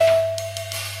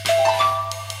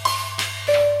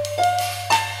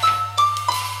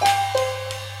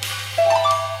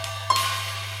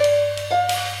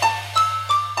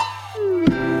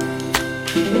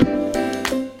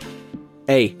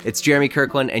Hey, it's Jeremy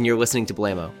Kirkland, and you're listening to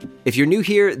Blammo. If you're new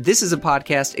here, this is a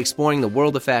podcast exploring the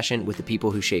world of fashion with the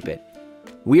people who shape it.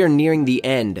 We are nearing the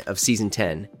end of Season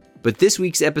 10, but this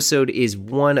week's episode is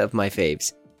one of my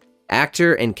faves.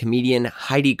 Actor and comedian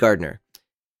Heidi Gardner.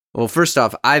 Well, first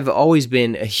off, I've always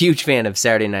been a huge fan of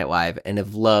Saturday Night Live and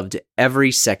have loved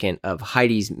every second of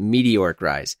Heidi's meteoric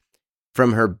rise.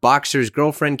 From her boxer's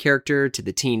girlfriend character to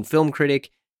the teen film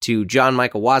critic to John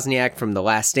Michael Wozniak from The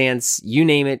Last Dance, you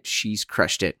name it, she's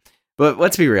crushed it. But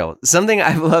let's be real, something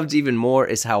I've loved even more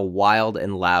is how wild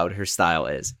and loud her style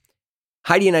is.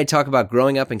 Heidi and I talk about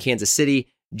growing up in Kansas City,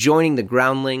 joining the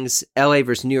Groundlings, LA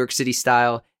versus New York City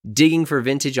style, digging for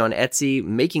vintage on Etsy,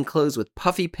 making clothes with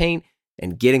puffy paint,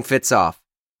 and getting fits off.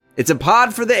 It's a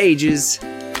pod for the ages.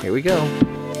 Here we go.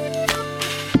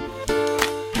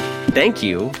 Thank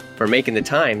you for making the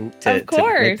time to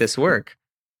make this work.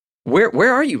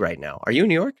 Where are you right now? Are you in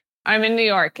New York? I'm in New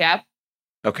York, yep.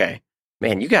 Okay.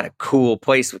 Man, you got a cool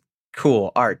place with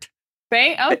cool art.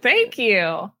 Thank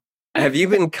you. Have you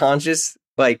been conscious,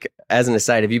 like, as an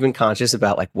aside, have you been conscious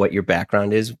about, like, what your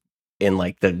background is in,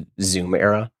 like, the Zoom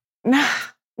era?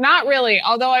 Not really.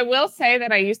 Although I will say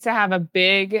that I used to have a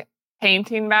big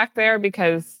painting back there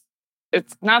because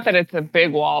it's not that it's a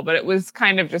big wall, but it was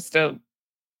kind of just a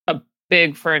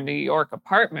big for a New York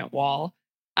apartment wall.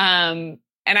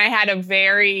 And I had a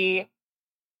very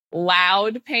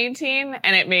loud painting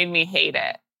and it made me hate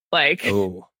it.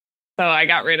 So I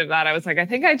got rid of that. I was like, I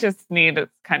think I just need a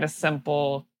kind of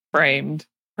simple framed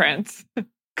print.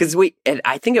 Because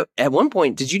I think at one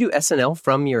point, did you do SNL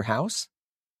from your house?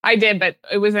 I did, but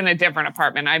it was in a different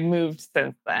apartment. I've moved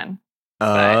since then.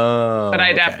 But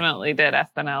I definitely did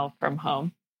SNL from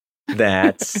home. You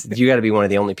got to be one of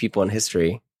the only people in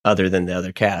history, other than the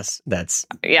other cast, that's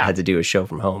had to do a show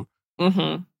from home.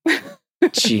 Mm-hmm.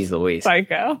 Jeez Louise.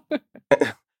 Psycho.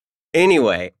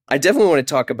 Anyway, I definitely want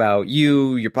to talk about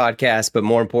you, your podcast, but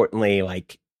more importantly,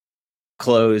 like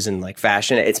clothes and like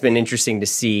fashion. It's been interesting to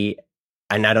see,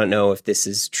 and I don't know if this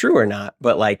is true or not,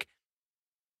 but like,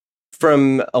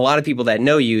 from a lot of people that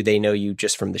know you, they know you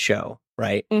just from the show,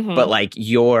 right? Mm-hmm. But like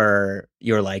your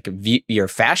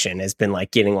fashion has been like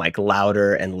getting like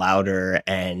louder and louder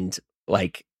and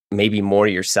like maybe more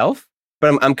yourself.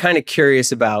 But I'm kind of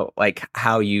curious about like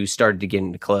how you started to get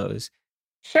into clothes.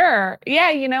 Sure.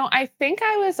 Yeah, I think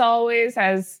I was always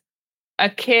as a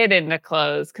kid into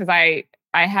clothes because I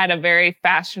had a very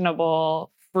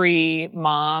fashionable, free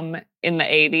mom in the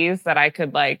 80s that I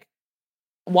could like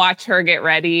watch her get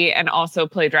ready and also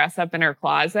play dress up in her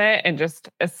closet and just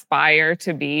aspire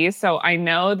to be. So I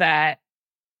know that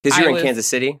because you're in Kansas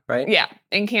City, right? Yeah,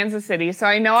 in Kansas City. So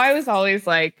I know I was always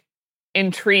like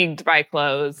intrigued by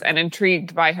clothes and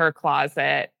intrigued by her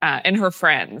closet and her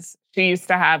friends. She used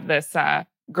to have this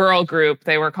girl group.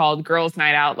 They were called Girls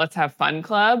Night Out, Let's Have Fun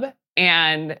Club.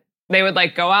 And they would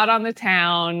like go out on the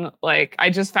town. Like I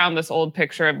just found this old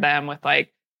picture of them with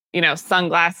like,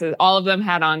 sunglasses. All of them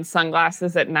had on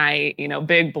sunglasses at night,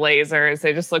 big blazers.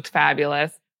 They just looked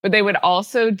fabulous. But they would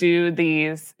also do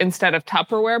these, instead of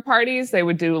Tupperware parties, they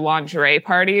would do lingerie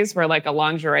parties where like a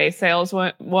lingerie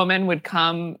saleswoman would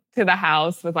come to the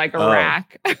house with like a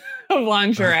rack of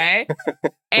lingerie.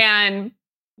 And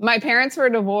my parents were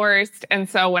divorced. And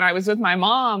so when I was with my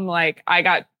mom, like I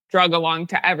got drug along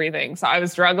to everything. So I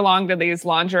was drug along to these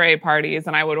lingerie parties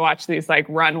and I would watch these like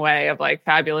runway of like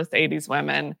fabulous 80s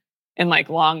women in like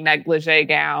long negligee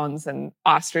gowns and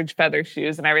ostrich feather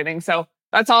shoes and everything. So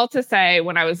that's all to say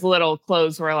when I was little,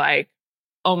 clothes were like,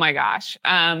 oh my gosh.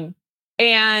 And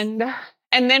then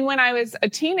when I was a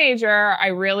teenager, I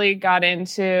really got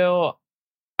into,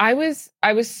 I was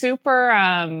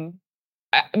super,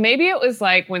 maybe it was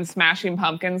like when Smashing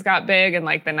Pumpkins got big in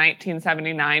like the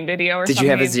 1979 video or something. Did you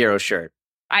have a Zero shirt?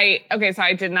 So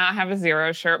I did not have a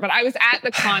Zero shirt, but I was at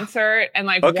the concert and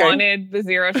like wanted the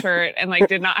Zero shirt and like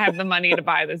did not have the money to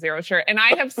buy the Zero shirt. And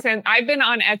I've been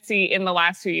on Etsy in the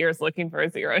last few years looking for a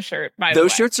Zero shirt.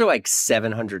 Those shirts are like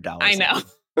 $700. I know.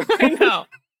 I know.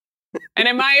 And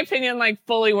in my opinion, like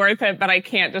fully worth it, but I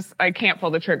can't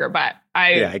pull the trigger, but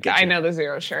I know the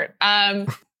Zero shirt. So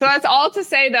that's all to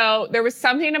say though, there was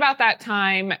something about that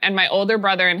time and my older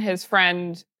brother and his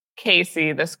friend,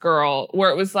 Casey, this girl, where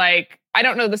it was like, I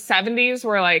don't know, the 70s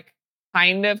were like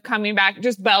kind of coming back.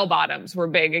 Just bell bottoms were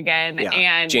big again. Yeah.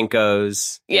 And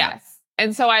Jinkos. Yes. Yeah.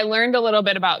 And so I learned a little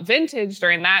bit about vintage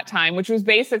during that time, which was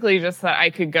basically just that I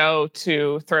could go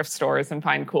to thrift stores and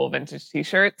find cool vintage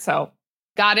t-shirts. So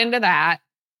got into that.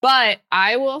 But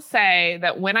I will say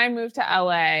that when I moved to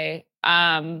LA,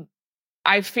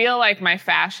 I feel like my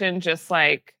fashion just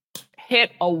like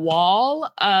hit a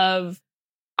wall of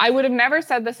I would have never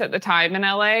said this at the time in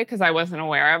LA because I wasn't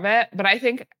aware of it. But I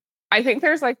think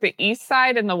there's like the East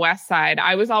Side and the West Side.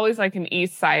 I was always like an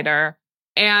East Sider.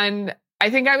 And I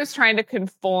think I was trying to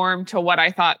conform to what I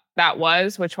thought that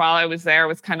was, which while I was there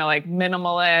was kind of like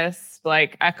minimalist,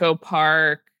 like Echo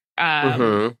Park,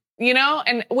 you know,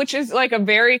 and which is like a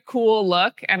very cool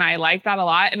look. And I like that a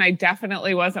lot. And I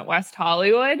definitely wasn't West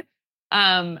Hollywood.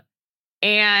 And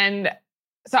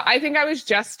so I think I was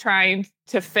just trying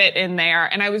to fit in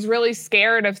there. And I was really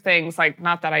scared of things like,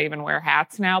 not that I even wear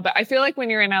hats now, but I feel like when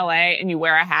you're in LA and you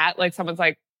wear a hat, like someone's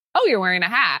like, oh, you're wearing a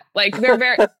hat. Like they're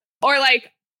very, or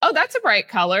like, oh, that's a bright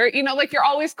color. You know, like you're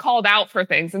always called out for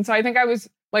things. And so I think I was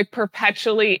like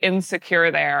perpetually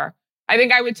insecure there. I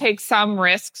think I would take some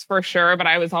risks for sure, but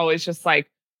I was always just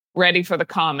like ready for the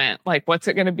comment. Like, what's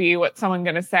it going to be? What's someone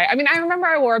going to say? I mean, I remember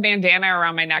I wore a bandana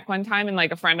around my neck one time and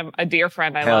like a dear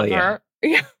friend, I love her.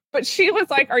 Yeah. But she was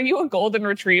like, are you a golden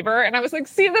retriever? And I was like,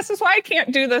 see, this is why I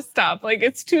can't do this stuff. Like,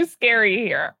 it's too scary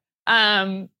here.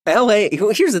 LA,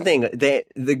 here's the thing.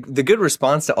 The good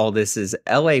response to all this is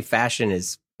LA fashion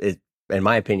is in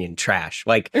my opinion, trash.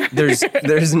 Like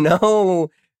there's no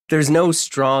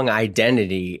strong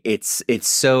identity. It's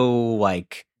so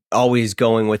like always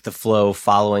going with the flow,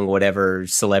 following whatever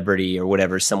celebrity or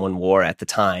whatever someone wore at the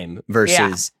time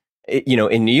versus, you know,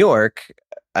 in New York,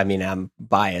 I mean, I'm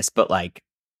biased, but like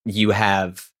you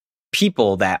have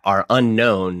people that are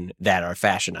unknown that are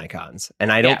fashion icons.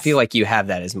 And I don't feel like you have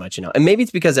that as much, you know, and maybe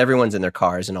it's because everyone's in their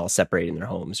cars and all separated in their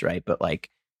homes. Right. But like,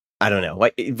 I don't know.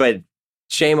 Like, but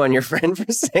shame on your friend for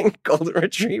saying golden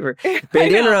retriever.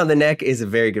 Bandana around the neck is a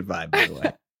very good vibe, by the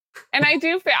way. And I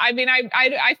do feel, I mean,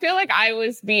 I feel like I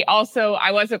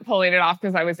wasn't pulling it off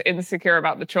because I was insecure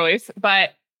about the choice. But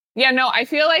yeah, no, I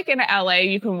feel like in LA,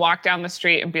 you can walk down the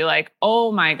street and be like,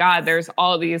 oh my God, there's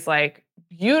all these like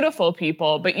beautiful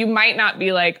people, but you might not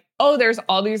be like, oh, there's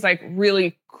all these like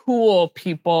really cool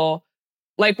people.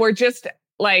 Like we're just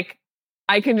like,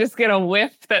 I can just get a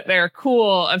whiff that they're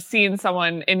cool of seeing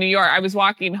someone in New York. I was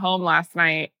walking home last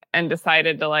night and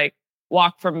decided to like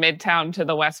walk from Midtown to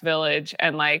the West Village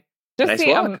and like just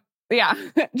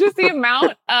just the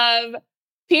amount of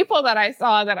people that I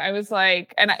saw that I was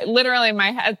like, and I literally in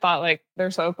my head thought like, they're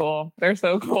so cool. They're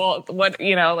so cool. What,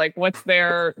 you know, like what's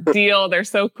their deal? They're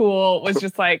so cool. It was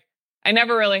just like, I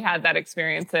never really had that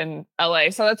experience in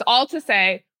LA. So that's all to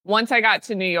say, once I got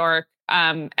to New York,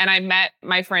 and I met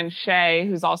my friend Shay,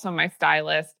 who's also my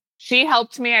stylist. She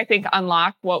helped me, I think,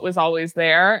 unlock what was always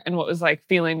there and what was like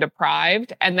feeling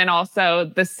deprived. And then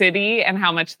also the city and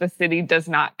how much the city does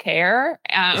not care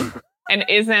and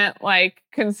isn't like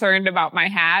concerned about my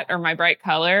hat or my bright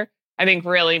color, I think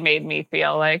really made me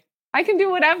feel like I can do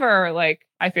whatever, like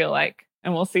I feel like,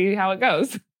 and we'll see how it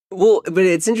goes. Well, but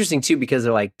it's interesting too, because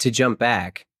of like, to jump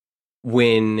back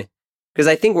because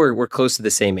I think we're close to the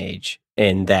same age.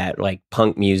 And that like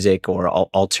punk music or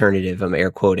alternative, I'm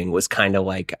air quoting, was kind of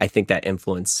like, I think that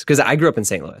influence, because I grew up in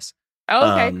St. Louis.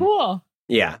 Oh, okay, cool.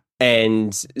 Yeah.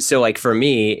 And so like for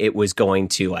me, it was going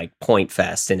to like Point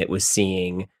Fest and it was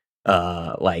seeing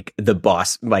like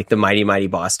the Mighty Mighty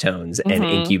Boss Tones and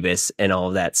Incubus and all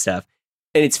of that stuff.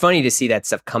 And it's funny to see that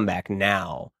stuff come back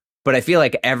now. But I feel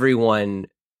like everyone,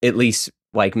 at least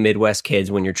like Midwest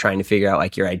kids, when you're trying to figure out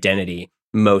like your identity,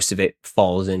 most of it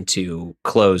falls into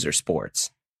clothes or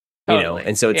sports, you know?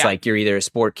 And so it's like, you're either a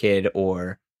sport kid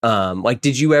or, like,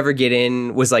 did you ever get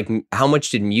in, how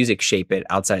much did music shape it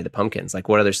outside of the Pumpkins? Like,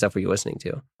 what other stuff were you listening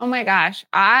to? Oh my gosh.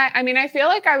 I mean, I feel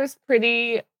like I was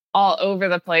pretty all over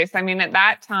the place. I mean, at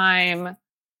that time,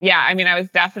 I mean, I was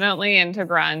definitely into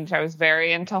grunge. I was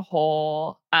very into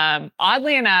Hole.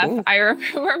 Oddly enough, I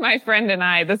remember my friend and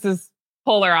I, this is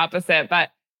polar opposite,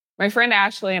 but my friend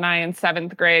Ashley and I in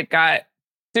 7th grade got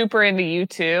super into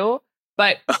U2,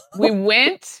 but we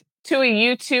went to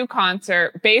a U2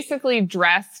 concert, basically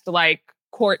dressed like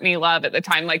Courtney Love at the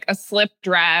time, like a slip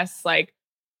dress, like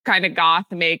kind of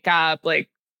goth makeup, like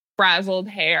frazzled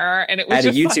hair. And it was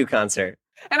at just a U2 concert.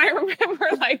 And I remember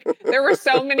like there were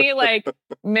so many like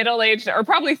middle-aged or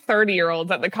probably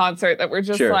 30-year-olds at the concert that were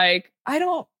just like, I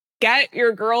don't get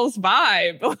your girl's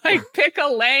vibe. Like pick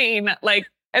a lane. Like,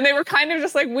 and they were kind of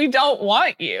just like, we don't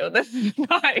want you. This is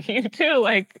not you too.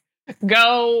 Like,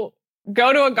 go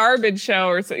to a Garbage show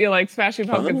or so, you know, like Smashing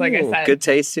Pumpkins, like I said. Good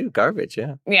taste too. Garbage,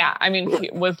 yeah. Yeah, I mean, he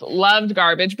loved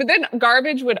Garbage, but then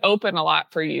Garbage would open a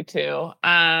lot for you too.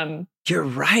 You're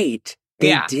right.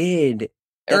 They did.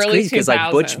 That's Early crazy because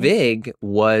like Butch Vig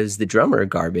was the drummer of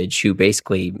Garbage, who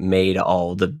basically made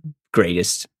all the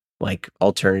greatest like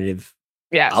alternative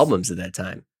albums at that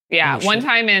time. Yeah, one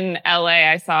time in LA,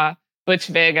 I saw Butch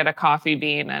Vig at a Coffee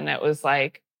Bean, and it was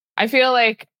like, I feel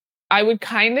like I would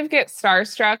kind of get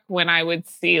starstruck when I would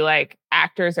see like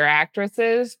actors or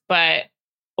actresses, but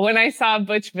when I saw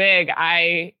Butch Vig,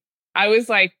 I was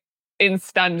like in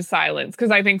stunned silence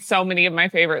because I think so many of my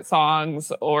favorite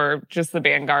songs or just the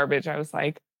band Garbage, I was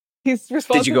like, he's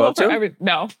responsible. Did you go up to him?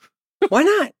 No. Why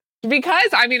not? Because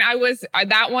I mean,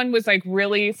 that one was like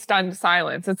really stunned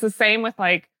silence. It's the same with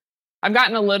like, I've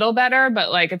gotten a little better,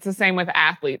 but like it's the same with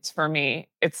athletes for me.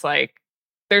 It's like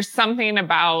there's something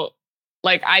about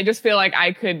like I just feel like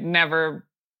I could never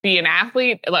be an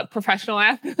athlete, like professional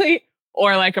athlete,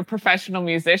 or like a professional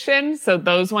musician. So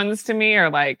those ones to me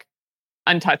are like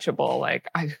untouchable. Like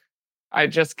I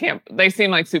just can't. They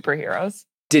seem like superheroes.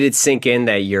 Did it sink in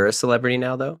that you're a celebrity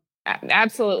now, though?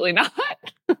 Absolutely not.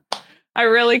 I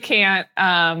really can't.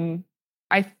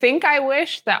 I think I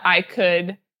wish that I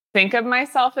could think of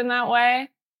myself in that way.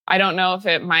 I don't know if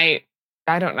it might,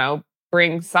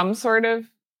 bring some sort of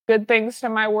good things to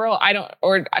my world.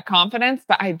 Or a confidence,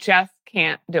 but I just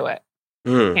can't do it.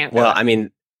 Can't do it. I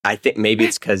mean, I think maybe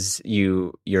it's because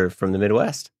you're from the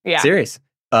Midwest. Yeah. Serious.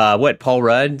 Paul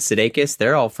Rudd, Sudeikis,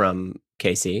 they're all from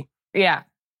KC. Yeah.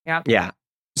 Yeah. Yeah.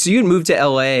 So you'd moved to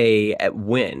LA at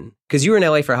when? Because you were in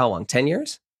LA for how long? 10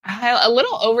 years? A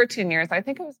little over 10 years. I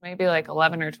think it was maybe like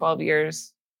 11 or 12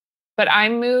 years. But I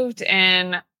moved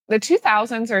in the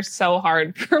 2000s are so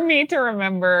hard for me to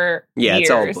remember. Yeah, years.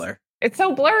 It's all blur. It's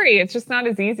so blurry. It's just not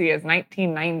as easy as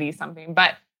 1990 something.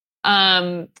 But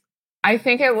I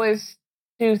think it was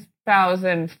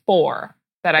 2004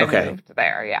 that I moved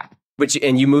there. Yeah.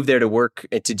 And you moved there to work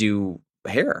to do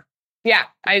hair. Yeah,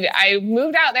 I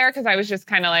moved out there because I was just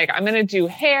kind of like, I'm going to do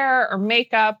hair or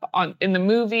makeup in the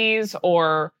movies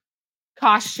or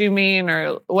costuming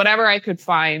or whatever I could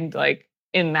find like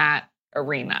in that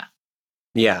arena.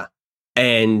 Yeah.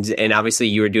 And obviously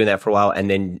you were doing that for a while and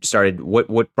then started,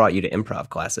 what brought you to improv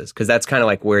classes? Because that's kind of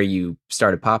like where you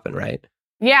started popping, right?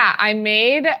 Yeah, I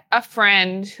made a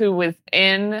friend who was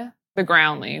in the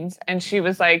Groundlings and she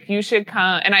was like, you should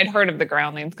come. And I'd heard of the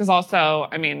Groundlings because also,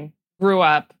 I mean, grew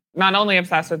up not only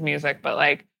obsessed with music, but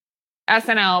like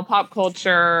SNL, pop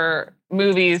culture,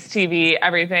 movies, TV,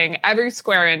 everything. Every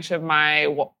square inch of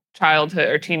my childhood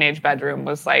or teenage bedroom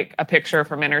was like a picture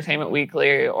from Entertainment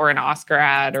Weekly or an Oscar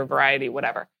ad or Variety,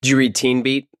 whatever. Did you read Teen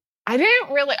Beat? I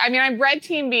didn't really. I mean, I read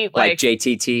Teen Beat like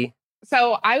JTT.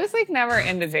 So I was like never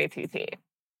into JTT,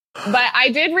 but I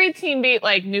did read Teen Beat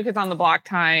like New Kids on the Block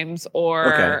times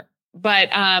but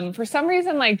for some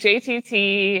reason like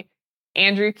JTT.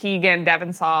 Andrew Keegan,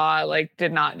 Devin Saw, like,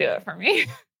 did not do it for me.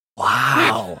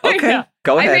 Wow. Okay.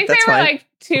 Go ahead. I think That's they were fine. like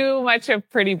too much of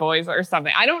Pretty Boys or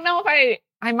something. I don't know if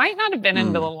I might not have been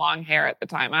into the long hair at the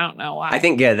time. I don't know why. I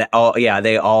think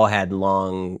they all had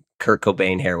long Kurt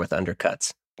Cobain hair with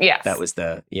undercuts. Yes. That was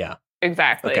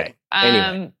exactly. Okay.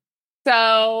 Anyway.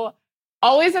 So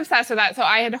always obsessed with that. So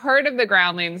I had heard of the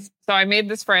Groundlings. So I made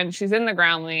this friend. She's in the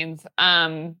Groundlings.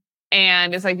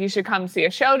 And it's like, you should come see a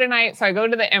show tonight. So I go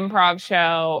to the improv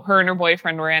show. Her and her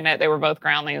boyfriend were in it. They were both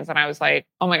Groundlings. And I was like,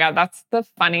 oh my God, that's the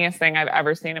funniest thing I've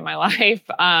ever seen in my life.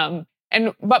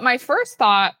 But my first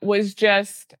thought was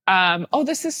just, oh,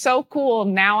 this is so cool.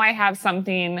 Now I have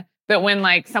something that when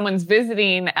like someone's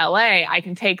visiting LA, I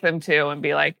can take them to and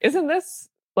be like, isn't this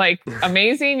like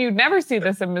amazing? You'd never see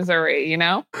this in Missouri, you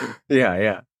know? Yeah,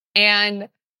 yeah. And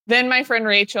then my friend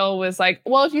Rachel was like,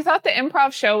 well, if you thought the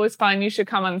improv show was fun, you should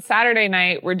come on Saturday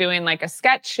night. We're doing like a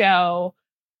sketch show.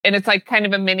 And it's like kind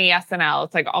of a mini SNL.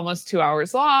 It's like almost 2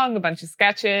 hours long, a bunch of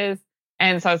sketches.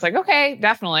 And so I was like, okay,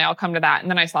 definitely, I'll come to that. And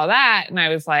then I saw that and I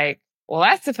was like, well,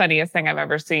 that's the funniest thing I've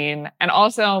ever seen. And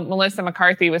also Melissa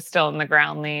McCarthy was still in the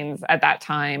Groundlings at that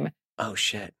time. Oh,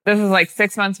 shit. This is like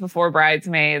 6 months before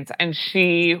Bridesmaids. And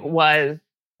she was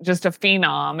just a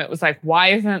phenom. It was like,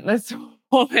 why isn't this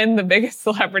woman the biggest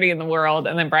celebrity in the world?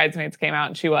 And then Bridesmaids came out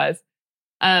and she was.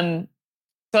 So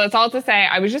it's all to say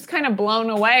I was just kind of blown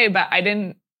away, but I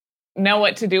didn't know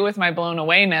what to do with my blown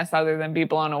awayness other than be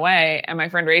blown away. And my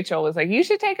friend Rachel was like, you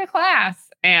should take a class.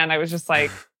 And I was just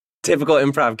like, typical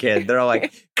improv kid. They're all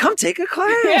like, come take a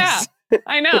class. Yeah,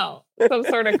 I know. Some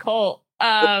sort of cult.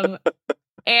 And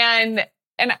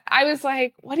I was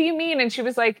like, what do you mean? And she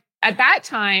was like, at that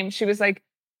time, she was like,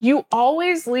 you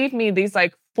always leave me these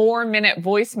like 4-minute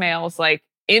voicemails, like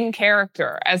in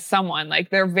character as someone, like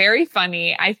they're very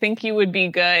funny. I think you would be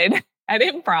good at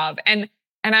improv. And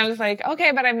I was like,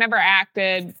 okay, but I've never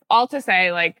acted. All to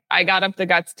say, like, I got up the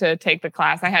guts to take the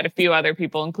class. I had a few other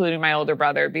people, including my older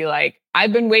brother, be like,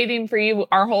 I've been waiting for you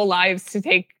our whole lives to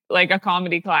take like a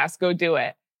comedy class. Go do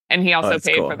it. And he also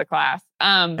paid for the class.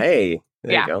 Hey,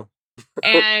 there you go.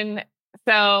 And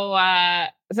so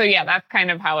yeah, that's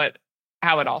kind of how it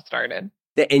all started.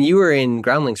 And you were in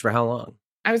Groundlings for how long?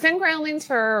 I was in Groundlings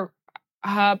for,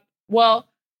 well,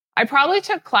 I probably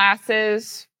took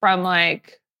classes from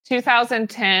like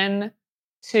 2010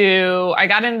 to, I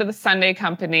got into the Sunday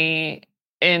Company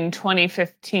in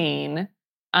 2015.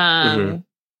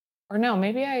 Or no,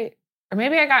 I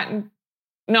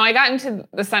got into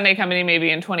the Sunday Company maybe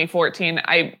in 2014.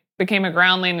 I became a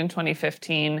groundling in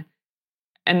 2015.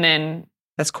 And then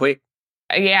that's quick.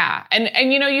 Yeah. And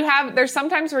there's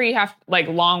sometimes where you have like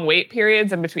long wait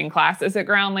periods in between classes at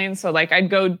groundlings. So like I'd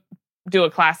go do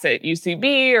a class at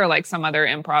UCB or like some other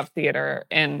improv theater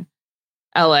in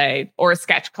LA or a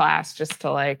sketch class just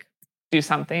to like do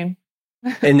something.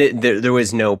 And there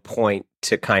was no point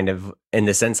to kind of, in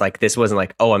the sense, like, this wasn't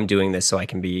like, oh, I'm doing this so I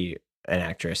can be an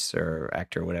actress or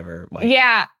actor, whatever. Like,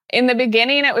 yeah. In the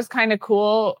beginning, it was kind of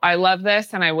cool. I love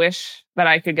this. And I wish that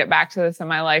I could get back to this in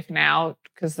my life now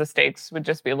because the stakes would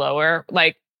just be lower.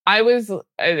 Like I was,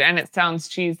 and it sounds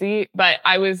cheesy, but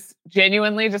I was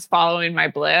genuinely just following my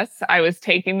bliss. I was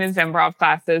taking these improv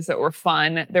classes that were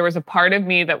fun. There was a part of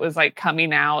me that was like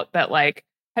coming out that like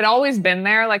had always been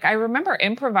there. Like I remember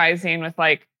improvising with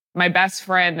like my best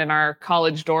friend in our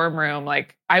college dorm room.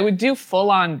 Like I would do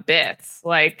full on bits,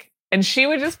 like, and she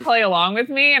would just play along with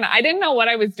me. And I didn't know what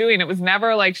I was doing. It was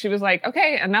never like, she was like,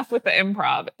 okay, enough with the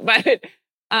improv. But,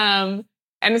 and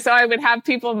so I would have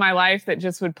people in my life that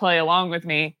just would play along with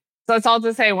me. So it's all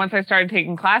to say, once I started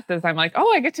taking classes, I'm like,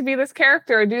 oh, I get to be this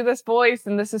character, or do this voice,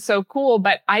 and this is so cool.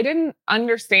 But I didn't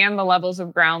understand the levels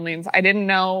of groundlings. I didn't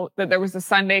know that there was a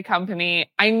Sunday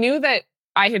Company. I knew that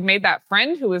I had made that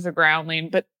friend who was a groundling,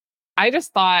 but I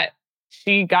just thought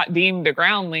she got deemed a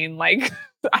groundling. Like,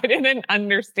 I didn't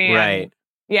understand. Right.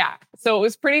 Yeah. So it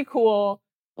was pretty cool.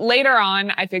 Later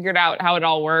on, I figured out how it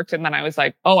all worked. And then I was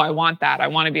like, oh, I want that. I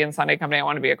want to be in Sunday Company. I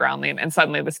want to be a groundling. And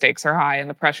suddenly the stakes are high and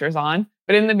the pressure's on.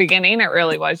 But in the beginning, it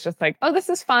really was just like, oh, this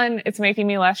is fun. It's making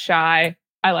me less shy.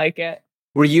 I like it.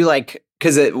 Were you like,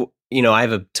 because, I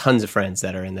have tons of friends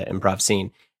that are in the improv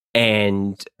scene,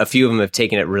 and a few of them have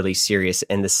taken it really serious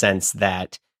in the sense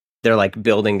that they're like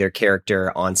building their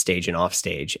character on stage and off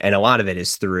stage. And a lot of it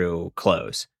is through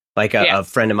clothes. Like a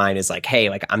friend of mine is like, hey,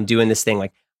 like I'm doing this thing.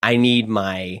 Like I'm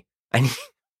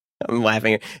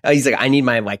laughing. He's like, I need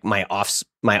my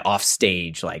off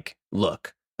stage, like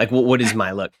look, like what is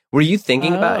my look? Were you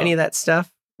thinking about any of that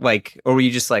stuff? Like, or were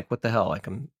you just like, what the hell? Like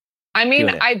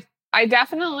I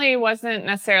definitely wasn't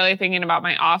necessarily thinking about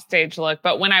my offstage look,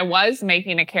 but when I was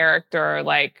making a character,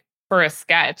 like for a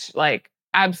sketch, like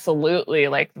absolutely,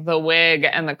 like the wig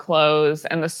and the clothes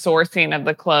and the sourcing of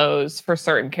the clothes for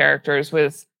certain characters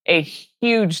was a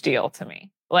huge deal to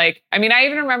me. Like, I mean, I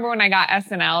even remember when I got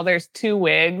SNL, there's 2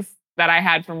 wigs that I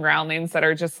had from Groundlings that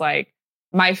are just like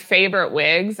my favorite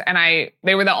wigs. And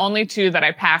they were the only 2 that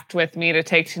I packed with me to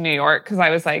take to New York. Cause I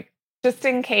was like, just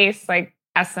in case like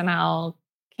SNL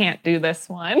can't do this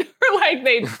one. Or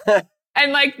like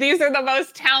and like, these are the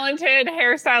most talented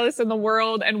hairstylists in the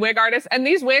world and wig artists. And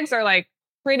these wigs are like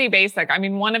pretty basic. I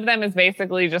mean, one of them is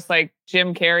basically just like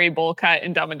Jim Carrey bowl cut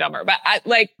in Dumb and Dumber. But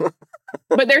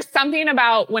but there's something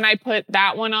about when I put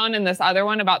that one on and this other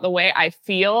one about the way I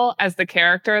feel as the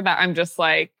character that I'm just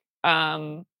like,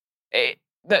 so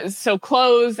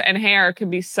clothes and hair can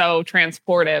be so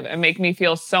transportive and make me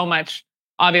feel so much,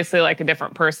 obviously, like a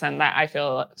different person that I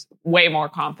feel way more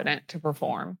confident to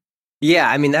perform. Yeah,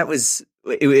 I mean,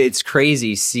 it's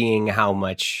crazy seeing how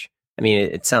much, I mean,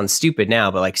 it sounds stupid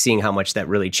now, but like seeing how much that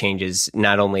really changes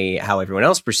not only how everyone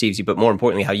else perceives you, but more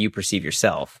importantly, how you perceive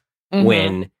yourself. Mm-hmm.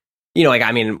 When, like,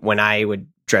 I mean, when I would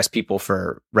dress people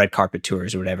for red carpet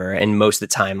tours or whatever, and most of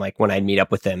the time, like when I'd meet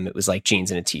up with them, it was like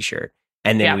jeans and a t-shirt.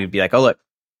 And then we'd be like, oh, look,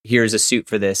 here's a suit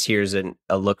for this. Here's a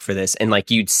look for this. And like,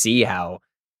 you'd see how,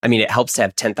 I mean, it helps to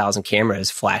have 10,000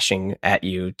 cameras flashing at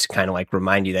you to kind of like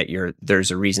remind you that there's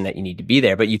a reason that you need to be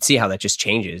there. But you'd see how that just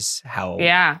changes how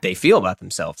they feel about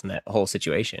themselves in that whole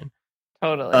situation.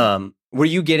 Totally. Were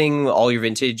you getting all your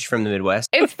vintage from the Midwest?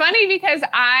 It's funny because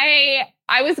I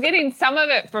was getting some of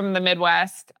it from the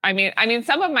Midwest. I mean,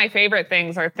 some of my favorite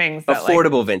things are things that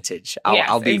affordable vintage.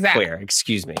 I'll be clear.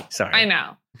 Excuse me. Sorry. I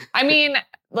know. I mean,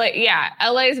 like, yeah,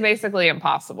 LA is basically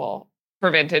impossible for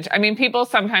vintage. I mean, people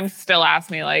sometimes still ask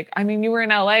me like, I mean, you were in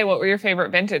LA, what were your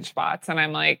favorite vintage spots? And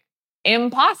I'm like,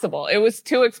 impossible. It was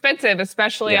too expensive,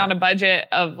 especially on a budget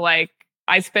of like,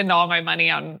 I spend all my money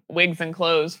on wigs and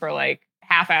clothes for like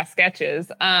half-ass sketches.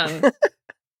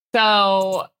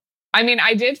 So, I mean,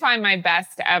 I did find my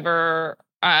best ever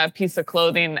piece of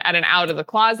clothing at an out of the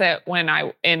closet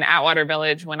in Atwater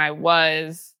Village when I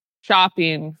was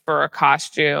shopping for a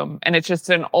costume. And it's just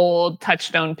an old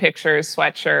Touchstone Pictures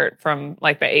sweatshirt from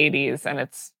like the 80s. And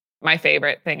it's my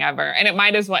favorite thing ever. And it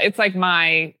might as well, it's like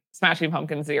my Smashing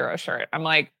Pumpkins Zero shirt. I'm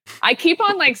like, I keep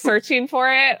on like searching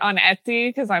for it on Etsy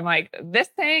because I'm like, this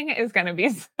thing is going to be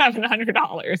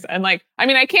 $700. And like, I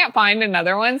mean, I can't find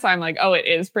another one. So I'm like, oh, it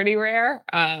is pretty rare.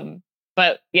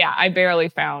 But yeah, I barely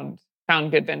found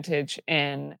good vintage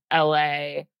in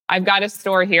LA. I've got a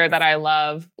store here that I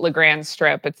love, LeGrand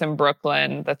Strip. It's in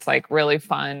Brooklyn. That's like really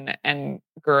fun and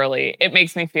girly. It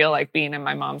makes me feel like being in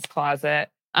my mom's closet.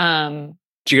 Did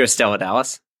you go to Stella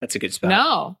Dallas? That's a good spot.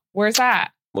 No. Where's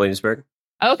that? Williamsburg.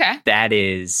 Okay. That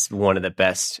is one of the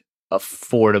best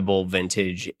affordable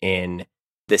vintage in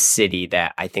the city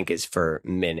that I think is for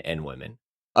men and women.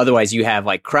 Otherwise, you have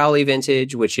like Crowley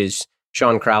Vintage, which is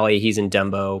Sean Crowley. He's in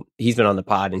Dumbo. He's been on the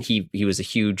pod, and he was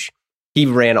he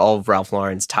ran all of Ralph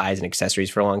Lauren's ties and accessories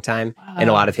for a long time. Wow. And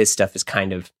a lot of his stuff is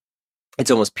kind of,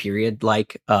 it's almost period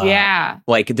like. Yeah.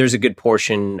 Like there's a good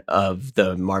portion of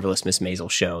the Marvelous Miss Maisel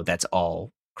show that's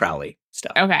all Crowley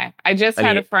stuff. Okay. I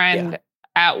had a friend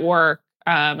at work,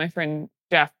 my friend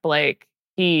Jeff Blake.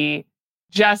 He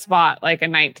just bought like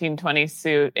a 1920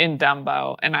 suit in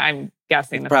Dumbo, and I'm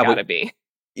guessing it's gotta be.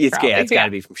 It's got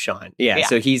to be from Sean. Yeah.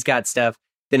 So he's got stuff.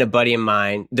 Then a buddy of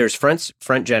mine, there's Front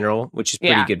General, which is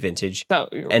pretty good vintage. So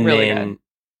and really then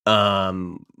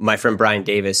good. My friend Brian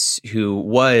Davis, who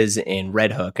was in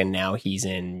Red Hook and now he's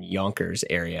in Yonkers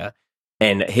area,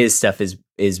 and his stuff is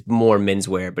more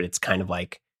menswear, but it's kind of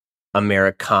like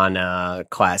Americana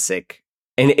classic.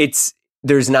 And it's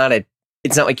not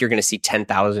like you're going to see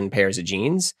 10,000 pairs of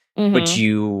jeans, but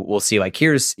you will see like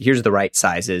here's the right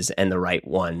sizes and the right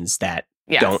ones that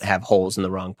don't have holes in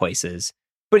the wrong places.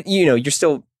 But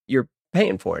you're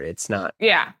paying for it. It's not.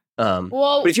 Yeah.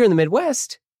 But if you're in the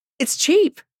Midwest, it's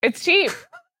cheap. It's cheap.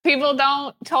 People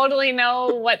don't totally know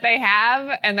what they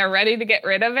have, and they're ready to get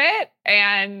rid of it.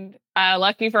 And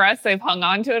lucky for us, they've hung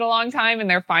on to it a long time, and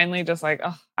they're finally just like,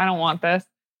 oh, I don't want this.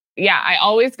 Yeah, I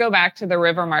always go back to the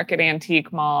River Market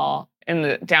Antique Mall in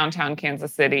the downtown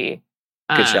Kansas City.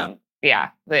 Good shop.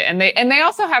 Yeah, they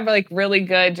also have like really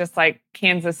good, just like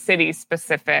Kansas City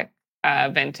specific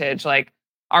vintage, like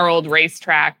our old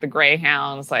racetrack, the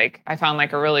Greyhounds. Like I found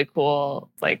like a really cool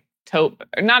like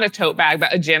not a tote bag,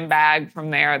 but a gym bag from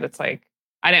there. That's like,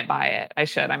 I didn't buy it. I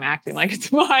should. I'm acting like it's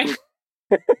mine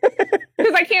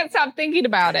because I can't stop thinking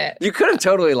about it. You could have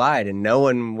totally lied, and no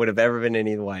one would have ever been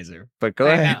any the wiser. But go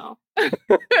ahead.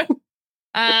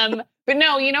 But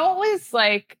no, you know what was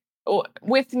like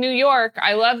with New York?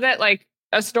 I love that like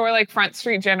a store like Front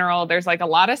Street General. There's like a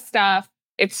lot of stuff.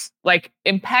 It's like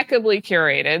impeccably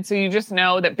curated. So you just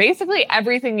know that basically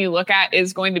everything you look at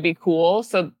is going to be cool.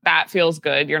 So that feels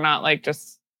good. You're not like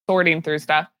just sorting through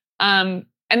stuff. And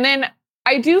then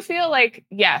I do feel like,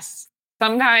 yes,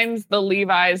 sometimes the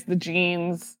Levi's, the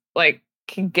jeans, like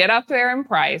can get up there in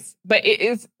price, but it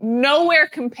is nowhere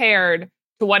compared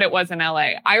to what it was in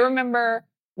LA. I remember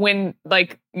when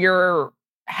like your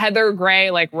heather gray,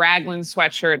 like raglan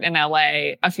sweatshirt in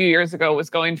LA a few years ago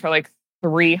was going for like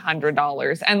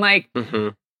 $300. And like,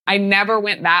 I never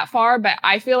went that far, but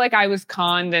I feel like I was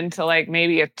conned into like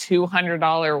maybe a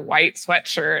 $200 white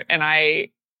sweatshirt, and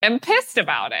I am pissed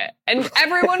about it. And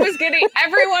everyone was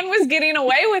getting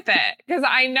away with it because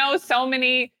I know so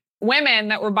many women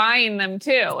that were buying them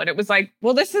too. And it was like,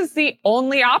 well, this is the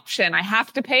only option. I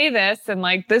have to pay this. And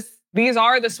like these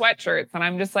are the sweatshirts. And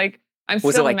I'm just like,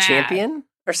 was it like mad. Champion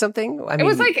or something? I mean, it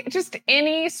was like just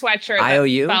any sweatshirt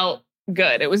that felt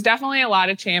good. It was definitely a lot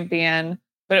of Champion,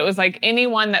 but it was like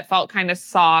anyone that felt kind of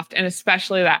soft, and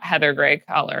especially that heather gray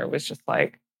color was just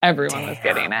like everyone was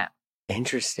getting it.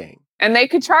 Interesting. And they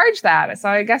could charge that. So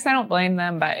I guess I don't blame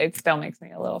them, but it still makes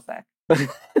me a little sick.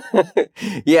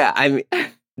 Yeah, I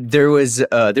mean, there's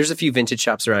a few vintage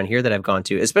shops around here that I've gone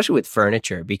to, especially with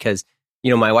furniture, because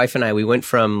my wife and I, we went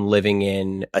from living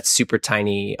in a super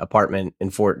tiny apartment in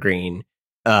Fort Greene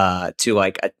to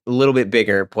like a little bit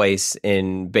bigger place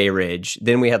in Bay Ridge.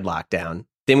 Then we had lockdown.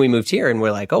 Then we moved here, and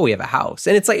we're like, oh, we have a house.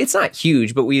 And it's like, it's not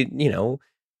huge, but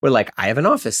we're like, I have an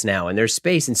office now and there's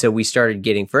space. And so we started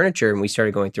getting furniture, and we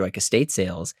started going through like estate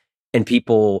sales, and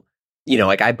people,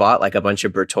 like I bought like a bunch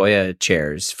of Bertoya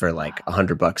chairs for like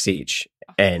 $100 each.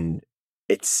 And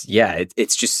it's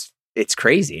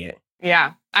crazy.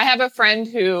 Yeah. I have a friend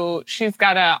who she's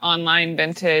got an online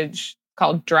vintage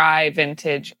called Dry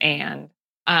Vintage and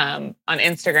on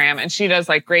Instagram, and she does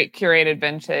like great curated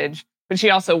vintage, but she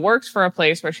also works for a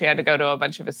place where she had to go to a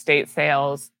bunch of estate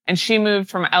sales, and she moved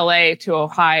from LA to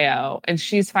Ohio, and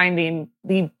she's finding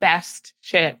the best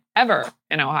shit ever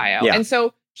in Ohio. Yeah. And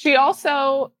so she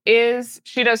also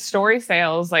she does story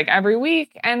sales like every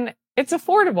week, and it's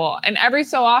affordable. And every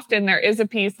so often there is a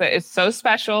piece that is so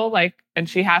special, like, and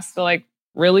she has to like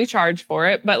really charge for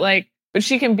it. But like but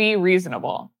she can be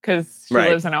reasonable because she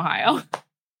lives in Ohio.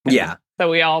 Yeah. So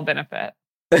we all benefit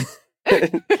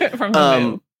from the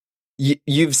move.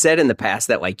 You've said in the past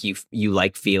that like you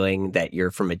like feeling that you're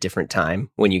from a different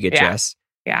time when you get dressed.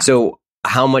 Yeah. So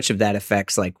how much of that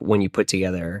affects like when you put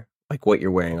together like what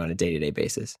you're wearing on a day-to-day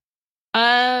basis?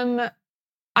 I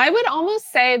would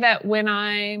almost say that when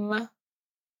I'm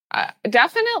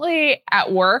definitely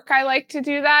at work, I like to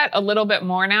do that a little bit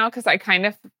more now because I kind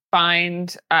of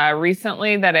find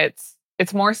recently that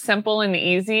it's more simple and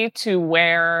easy to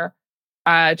wear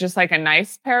just like a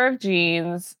nice pair of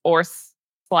jeans or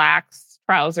slacks,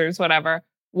 trousers, whatever,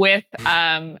 with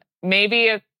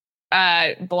maybe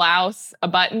a blouse, a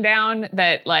button down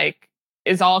that like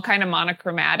is all kind of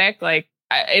monochromatic. Like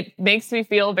it makes me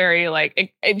feel very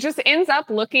like it just ends up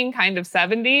looking kind of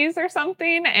 70s or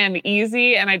something and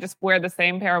easy. And I just wear the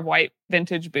same pair of white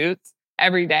vintage boots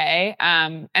every day.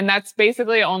 And that's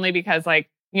basically only because like,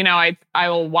 you know, I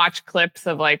will watch clips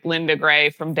of like Linda Gray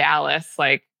from Dallas,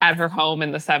 like at her home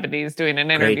in the 70s doing an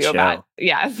interview about,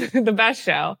 the best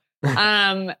show.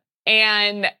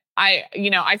 And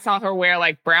I saw her wear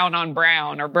like brown on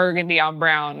brown or burgundy on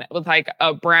brown with like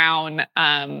a brown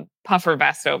puffer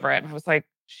vest over it. And I was like,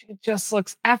 she just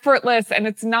looks effortless. And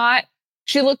it's not,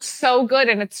 she looks so good.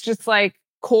 And it's just like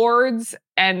cords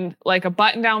and like a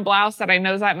button down blouse that I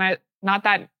know is not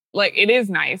that like, it is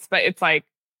nice, but it's like,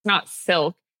 it's not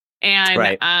silk.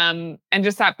 And, and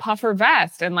just that puffer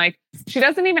vest. And like, she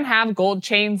doesn't even have gold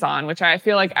chains on, which I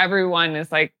feel like everyone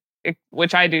is like,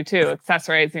 which I do too,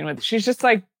 accessorizing with. She's just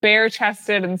like bare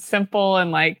chested and simple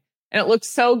and like, and it looks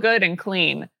so good and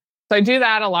clean. So I do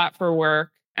that a lot for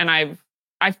work. And I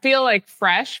feel like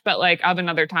fresh, but like of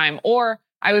another time. Or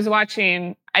I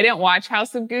didn't watch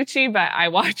House of Gucci, but I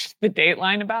watched the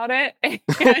Dateline about it.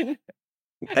 And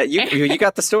you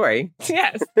got the story.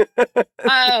 Yes.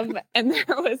 And there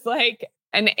was like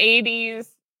an 80s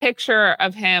picture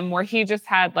of him where he just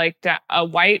had like a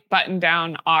white button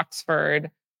down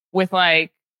Oxford with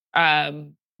like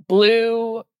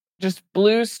blue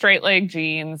straight leg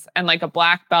jeans and like a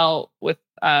black belt with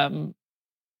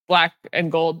black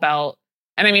and gold belt.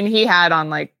 And I mean, he had on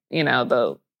like, you know,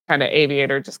 the kind of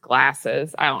aviator, just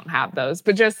glasses. I don't have those,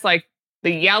 but just like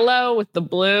the yellow with the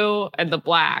blue and the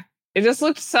black. It just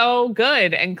looked so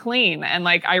good and clean. And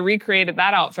like, I recreated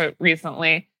that outfit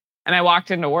recently and I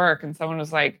walked into work and someone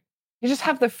was like, you just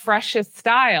have the freshest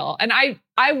style. And I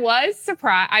was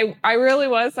surprised. I really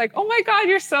was like, oh my God,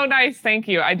 you're so nice. Thank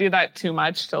you. I do that too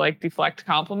much to like deflect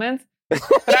compliments.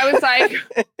 But I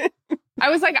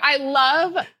was like, I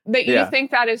love that you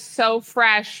think that is so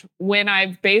fresh when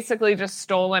I've basically just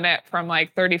stolen it from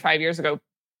like 35 years ago.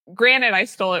 Granted, I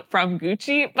stole it from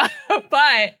Gucci,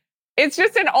 but it's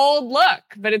just an old look,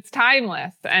 but it's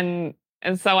timeless. And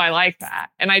so I like that.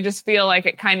 And I just feel like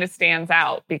it kind of stands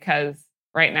out because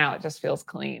right now it just feels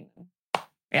clean.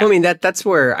 Yeah. I mean, that's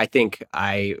where I think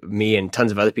me and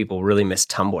tons of other people really miss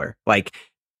Tumblr. Like,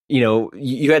 you know,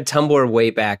 you had Tumblr way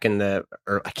back I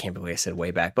can't believe I said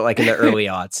way back, but like in the early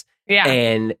aughts. Yeah.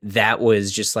 And that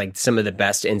was just like some of the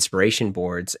best inspiration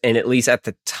boards. And at least at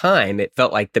the time, it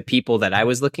felt like the people that I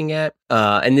was looking at,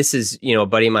 and this is, you know, a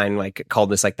buddy of mine like called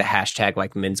this like the hashtag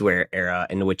like menswear era,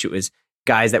 in which it was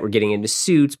guys that were getting into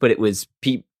suits, but it was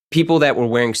people that were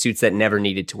wearing suits that never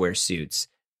needed to wear suits.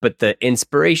 But the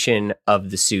inspiration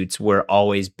of the suits were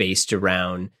always based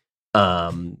around,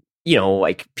 you know,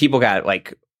 like people got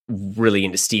like really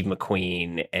into Steve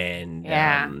McQueen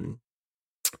and,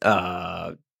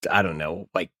 I don't know,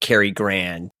 like Cary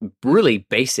Grant, really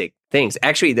basic things.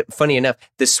 Actually, funny enough,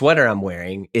 the sweater I'm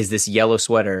wearing is this yellow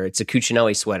sweater. It's a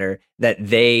Cucinelli sweater that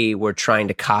they were trying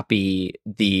to copy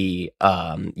the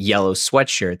yellow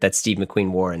sweatshirt that Steve McQueen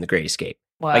wore in The Great Escape.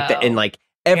 Wow. Like that, and like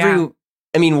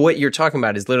I mean, what you're talking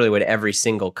about is literally what every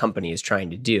single company is trying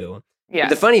to do. Yeah.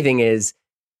 The funny thing is,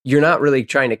 you're not really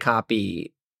trying to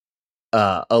copy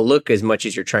a look as much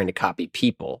as you're trying to copy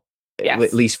people. Yes.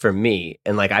 At least for me.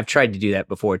 And like, I've tried to do that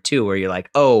before too, where you're like,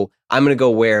 oh, I'm going to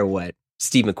go wear what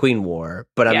Steve McQueen wore,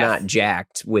 but I'm not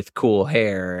jacked with cool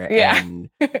hair and,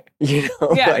 you know,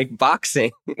 like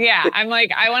boxing. Yeah. I'm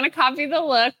like, I want to copy the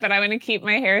look, but I want to keep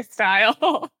my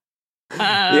hairstyle.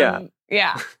 Sometimes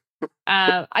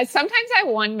I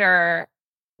wonder,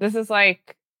 this is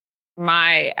like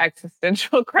my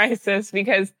existential crisis,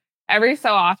 because every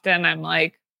so often I'm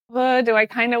like, do I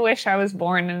kind of wish I was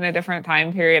born in a different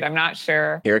time period? I'm not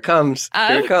sure. Here it comes.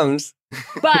 Here it comes.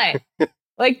 But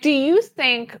like, do you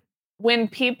think when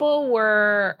people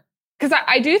were, because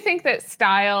I do think that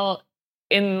style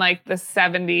in like the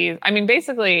 70s, I mean,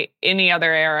 basically any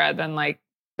other era than like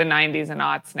the 90s and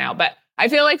aughts now, but I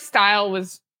feel like style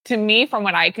was to me, from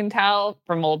what I can tell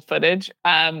from old footage,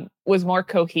 was more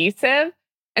cohesive.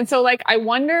 And so like, I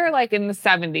wonder, like in the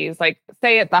 70s, like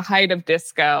say at the height of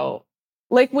disco,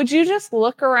 like, would you just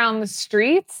look around the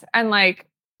streets and like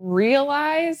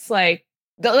realize like,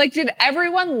 did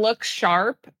everyone look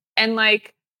sharp? And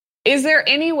like, is there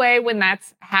any way when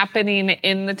that's happening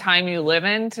in the time you live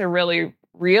in to really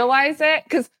realize it?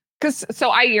 So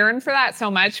I yearn for that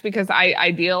so much because I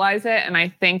idealize it. And I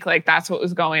think like that's what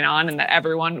was going on and that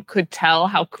everyone could tell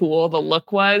how cool the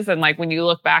look was. And like, when you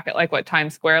look back at like what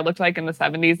Times Square looked like in the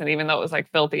 70s, and even though it was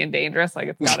like filthy and dangerous, like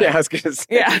it's got I was gonna say.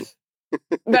 Yeah.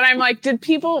 But I'm like, were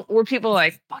people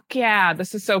like, fuck yeah,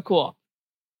 this is so cool.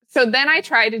 So then I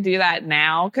try to do that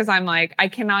now because I'm like, I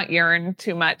cannot yearn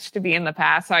too much to be in the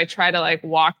past. So I try to like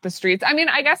walk the streets. I mean,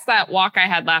 I guess that walk I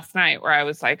had last night where I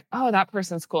was like, oh, that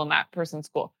person's cool and that person's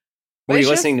cool. Were you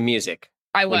listening to music?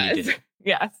 I was.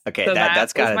 Yes. Okay, so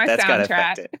that's got to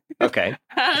affect it. Okay.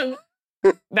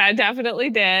 That definitely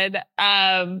did.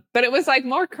 But it was like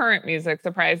more current music,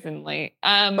 surprisingly.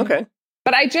 Okay.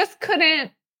 But I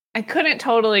couldn't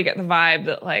totally get the vibe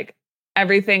that like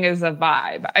everything is a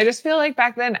vibe. I just feel like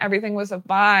back then everything was a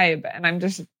vibe, and I'm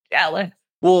just jealous.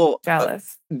 Well,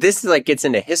 jealous. This like gets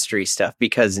into history stuff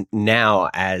because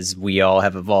now, as we all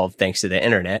have evolved thanks to the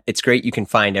internet, it's great you can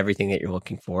find everything that you're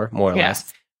looking for, more or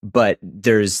less. But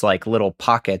there's like little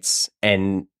pockets,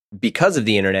 and because of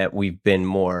the internet, we've been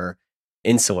more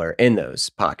insular in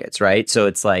those pockets, right? So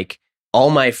it's like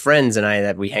all my friends and I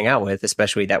that we hang out with,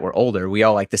 especially that we're older, we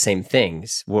all like the same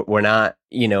things. We're not,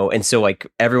 and so like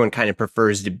everyone kind of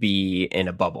prefers to be in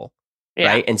a bubble,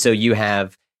 right? And so you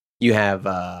have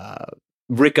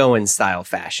Rick Owens style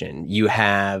fashion. You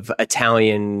have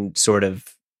Italian sort of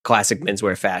classic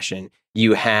menswear fashion.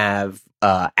 You have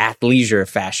athleisure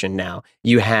fashion now.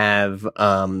 You have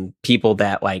people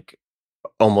that like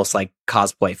almost like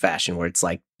cosplay fashion, where it's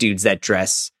like dudes that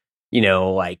dress,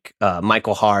 like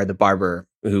Michael Haar, the barber,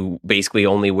 who basically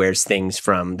only wears things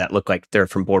that look like they're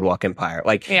from Boardwalk Empire.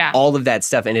 Like all of that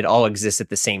stuff, and it all exists at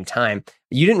the same time.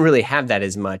 You didn't really have that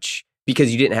as much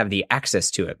because you didn't have the access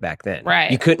to it back then.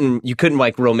 Right. You couldn't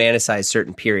like romanticize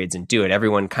certain periods and do it.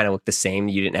 Everyone kind of looked the same.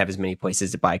 You didn't have as many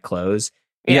places to buy clothes.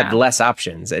 You had less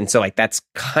options. And so like that's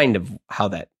kind of how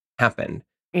that happened.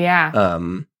 Yeah.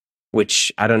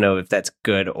 Which I don't know if that's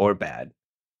good or bad.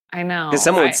 I know. Because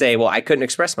someone would say, well, I couldn't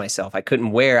express myself. I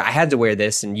had to wear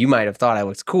this, and you might have thought I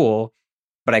was cool,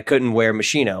 but I couldn't wear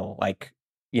Moschino, like,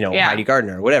 Heidi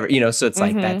Gardner or whatever, so it's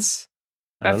like, that's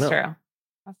true.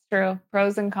 That's true.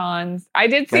 Pros and cons. I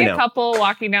did see a couple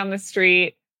walking down the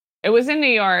street. It was in New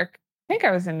York. I think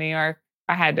I was in New York.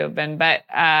 I had to have been, but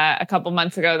a couple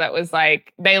months ago that was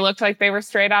like, they looked like they were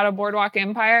straight out of Boardwalk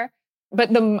Empire. But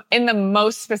in the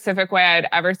most specific way I'd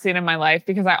ever seen in my life,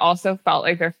 because I also felt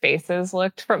like their faces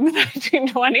looked from the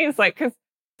 1920s. Like, because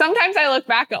sometimes I look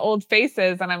back at old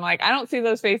faces and I'm like, I don't see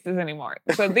those faces anymore.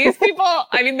 So these people,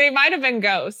 I mean, they might have been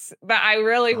ghosts, but I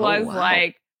really was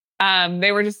like,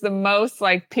 they were just the most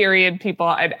like period people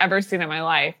I'd ever seen in my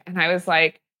life. And I was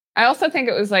like, I also think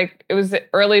it was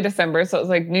early December. So it was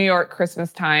like New York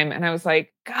Christmas time. And I was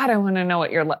like, God, I want to know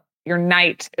what your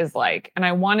night is like. And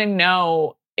I want to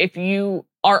know if you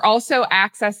are also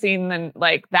accessing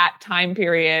that time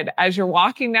period as you're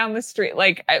walking down the street,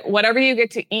 like whatever you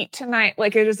get to eat tonight,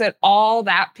 like is it all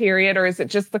that period, or is it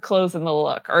just the clothes and the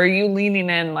look? Or are you leaning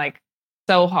in like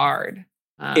so hard?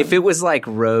 If it was like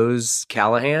Rose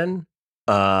Callahan,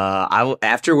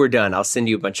 after we're done, I'll send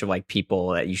you a bunch of like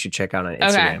people that you should check out on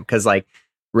Instagram. Because like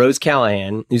Rose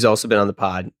Callahan, who's also been on the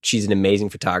pod, she's an amazing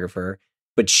photographer,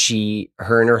 but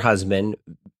her and her husband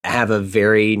have a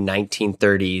very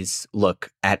 1930s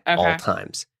look at all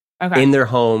times. In their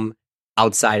home,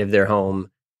 outside of their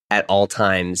home, at all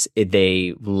times,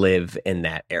 they live in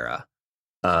that era.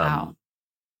 Wow.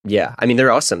 Yeah. I mean,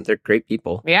 they're awesome. They're great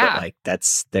people. Yeah. But like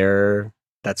that's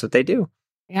what they do.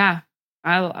 Yeah.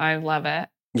 I love it.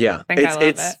 Yeah. I love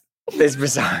it. It's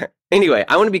bizarre. Anyway,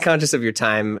 I want to be conscious of your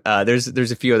time. There's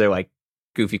a few other like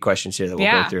goofy questions here that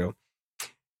we'll go through.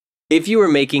 If you were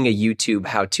making a YouTube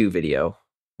how-to video,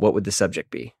 what would the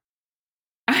subject be?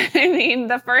 I mean,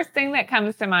 the first thing that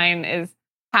comes to mind is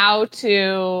how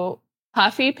to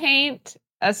puffy paint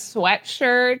a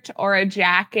sweatshirt or a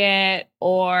jacket,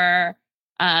 or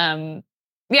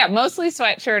mostly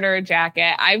sweatshirt or a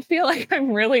jacket. I feel like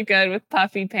I'm really good with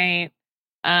puffy paint.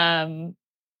 And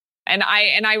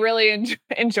I really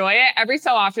enjoy it. Every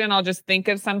so often I'll just think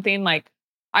of something, like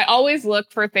I always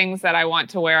look for things that I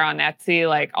want to wear on Etsy.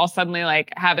 Like I'll suddenly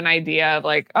like have an idea of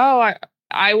like, oh,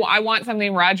 I want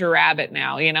something Roger Rabbit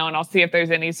now, and I'll see if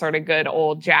there's any sort of good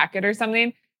old jacket or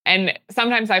something. And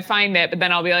sometimes I find it, but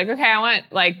then I'll be like, okay, I want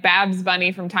like Babs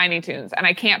Bunny from Tiny Toons. And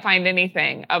I can't find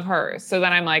anything of hers. So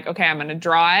then I'm like, okay, I'm going to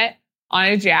draw it on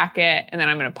a jacket and then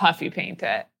I'm going to puffy paint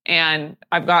it. And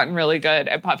I've gotten really good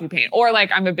at puffy paint. Or like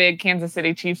I'm a big Kansas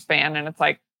City Chiefs fan and it's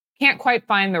like, can't quite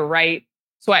find the right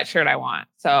sweatshirt I want.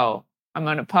 So I'm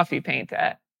going to puffy paint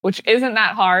it, which isn't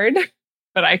that hard,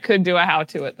 but I could do a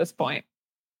how-to at this point.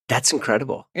 That's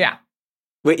incredible. Yeah.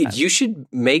 Wait, you should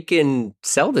make and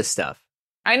sell this stuff.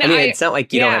 I know. I mean, it's not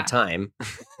like you don't have time.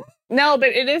 No, but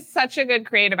it is such a good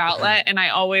creative outlet. And I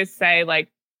always say,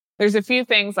 like, there's a few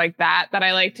things like that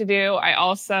I like to do. I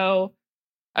also,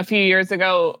 a few years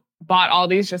ago, bought all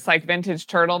these just like vintage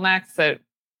turtlenecks that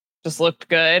just looked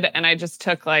good. And I just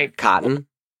took like... Cotton?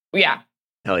 Yeah.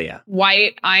 Hell yeah.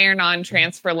 White iron-on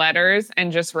transfer letters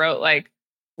and just wrote like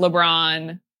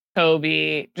LeBron,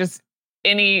 Kobe, just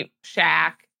any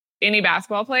Shaq, any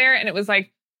basketball player. And it was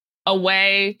like a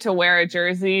way to wear a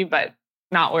jersey, but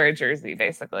not wear a jersey,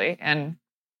 basically. And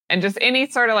just any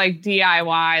sort of like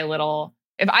DIY little,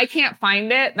 if I can't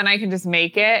find it, then I can just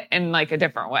make it in like a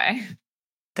different way.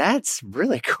 That's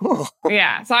really cool.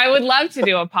 Yeah. So I would love to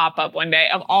do a pop-up one day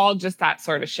of all just that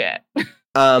sort of shit.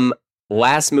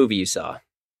 Last movie you saw?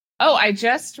 Oh, I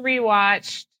just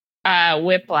rewatched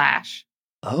Whiplash.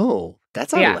 Oh,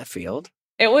 that's out of left field.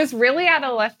 It was really out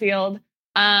of left field.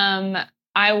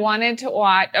 I wanted to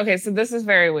watch. Okay, so this is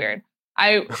very weird.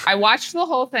 I watched the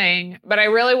whole thing, but I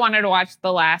really wanted to watch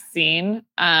the last scene,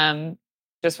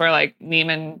 just where like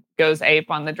Neiman goes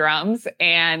ape on the drums,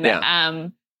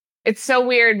 and it's so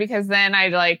weird because then I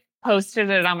like posted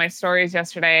it on my stories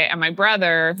yesterday, and my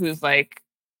brother, who's like,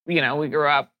 you know, we grew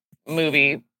up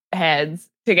movie heads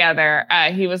together.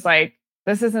 He was like,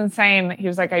 "This is insane." He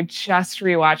was like, "I just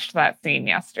rewatched that scene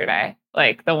yesterday."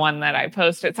 Like the one that I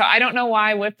posted. So I don't know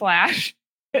why Whiplash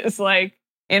is like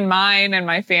in mine and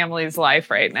my family's life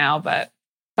right now, but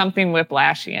something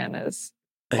Whiplashian is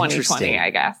 2020, I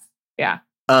guess. Yeah.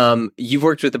 You've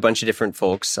worked with a bunch of different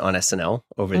folks on SNL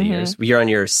over the years. You're on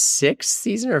your 6th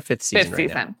season or 5th season? 5th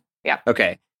season. Now? Yeah.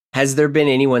 Okay. Has there been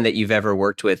anyone that you've ever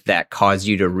worked with that caused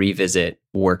you to revisit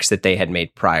works that they had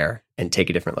made prior and take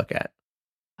a different look at?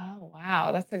 Oh,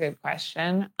 wow. That's a good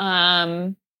question.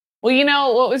 Well, you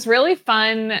know, what was really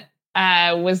fun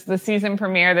was the season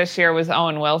premiere this year was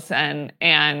Owen Wilson.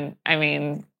 And I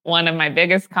mean, one of my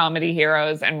biggest comedy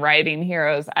heroes and writing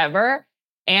heroes ever.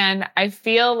 And I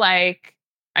feel like,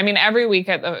 I mean, every week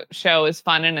at the show is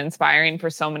fun and inspiring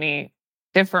for so many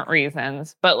different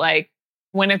reasons. But like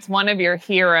when it's one of your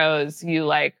heroes, you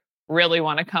like really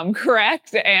want to come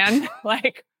correct and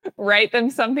like write them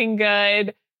something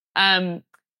good.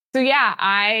 So yeah,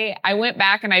 I went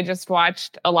back and I just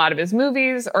watched a lot of his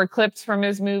movies or clips from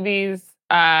his movies,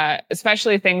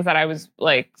 especially things that I was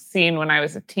like seeing when I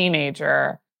was a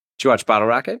teenager. Did you watch Bottle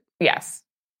Rocket? Yes.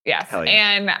 Yes. Hell yeah.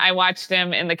 And I watched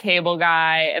him in The Cable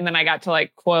Guy, and then I got to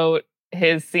like quote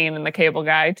his scene in The Cable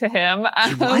Guy to him.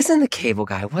 He was in The Cable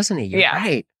Guy, wasn't he? You're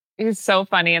right. He's so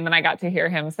funny. And then I got to hear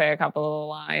him say a couple of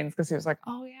lines because he was like,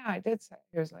 "Oh yeah, I did say."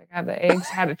 He was like, "Have the eggs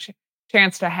had a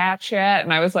chance to hatch yet?"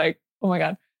 And I was like, "Oh my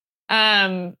God."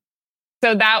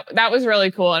 So that was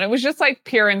really cool. And it was just like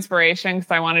pure inspiration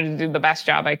because I wanted to do the best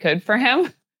job I could for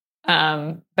him.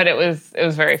 But it was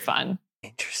very fun.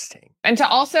 Interesting. And to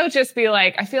also just be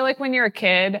like, I feel like when you're a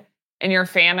kid and you're a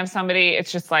fan of somebody,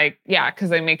 it's just like, yeah, because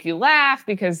they make you laugh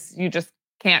because you just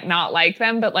can't not like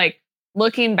them. But like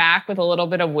looking back with a little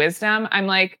bit of wisdom, I'm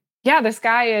like, yeah, this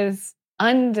guy is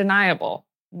undeniable.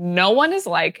 No one is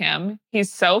like him.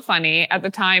 He's so funny. At the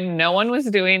time, no one was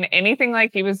doing anything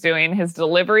like he was doing. His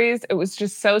deliveries, it was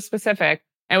just so specific.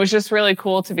 And it was just really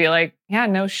cool to be like, yeah,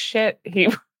 no shit. He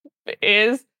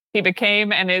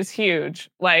became and is huge.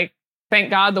 Like, thank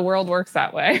God the world works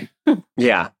that way.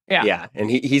 Yeah. And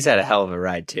he's had a hell of a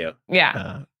ride too.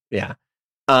 Yeah.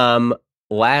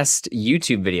 Last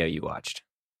YouTube video you watched?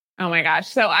 Oh my gosh.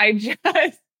 So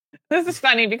this is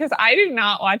funny because I do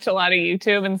not watch a lot of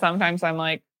YouTube. And sometimes I'm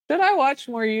like, should I watch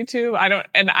more YouTube?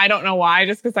 I don't know why,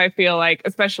 just because I feel like,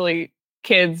 especially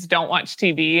kids don't watch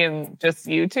TV and just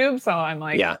YouTube. So I'm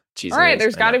like, all right,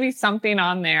 there's got to be something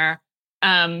on there.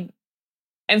 And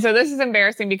so this is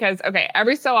embarrassing because, okay,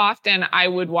 every so often I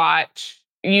would watch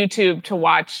YouTube to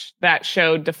watch that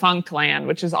show Defunct Land,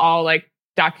 which is all like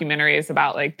documentaries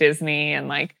about like Disney and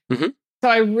like, So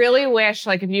I really wish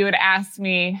like if you had asked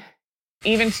me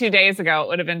even 2 days ago, it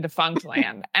would have been Defunct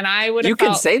Land. And I would have You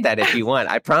can say that if you want.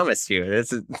 I promise you.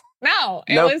 No,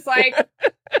 it was like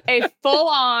a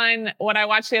full-on, what I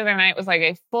watched the other night was like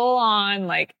a full-on,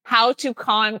 like how to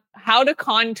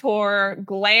contour,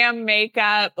 glam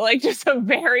makeup, like just a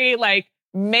very like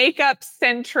makeup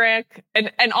centric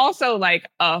and also like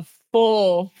a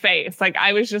full face. Like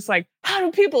I was just like, how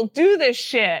do people do this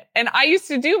shit? And I used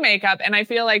to do makeup, and I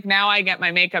feel like now I get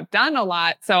my makeup done a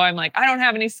lot. So I'm like, I don't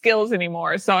have any skills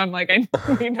anymore. So I'm like, I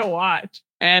need to watch.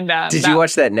 And did you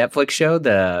watch that Netflix show,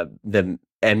 the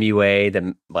MUA,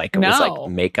 the like it was like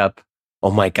makeup?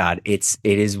 Oh my God, it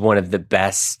is one of the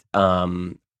best.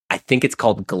 I think it's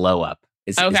called Glow Up.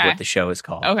 Is what the show is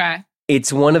called. Okay,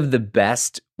 it's one of the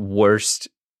best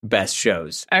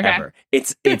shows ever.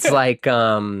 It's like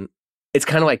it's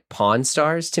kind of like Pawn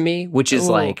Stars to me, which is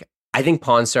like, I think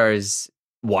Pawn Stars,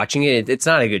 watching it's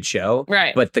not a good show,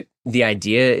 right? But the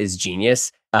idea is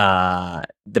genius.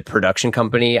 The production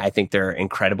company, I think they're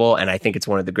incredible, and I think it's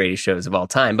one of the greatest shows of all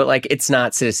time. But like, it's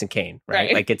not Citizen Kane,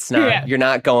 right? Like, it's not. You're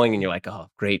not going and you're like, oh,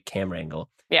 great camera angle.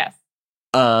 Yes.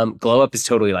 Glow Up is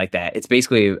totally like that. It's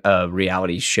basically a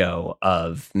reality show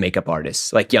of makeup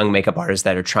artists, like young makeup artists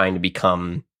that are trying to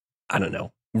become, I don't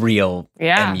know, real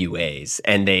MUAs,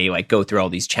 and they like go through all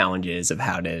these challenges of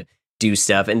how to do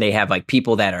stuff. And they have like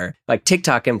people that are like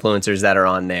TikTok influencers that are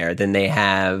on there. Then they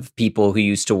have people who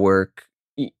used to work,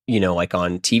 like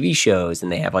on TV shows, and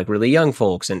they have like really young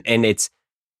folks, and it's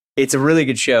a really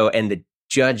good show, and the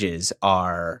judges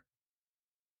are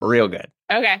real good.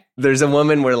 Okay. There's a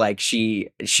woman where like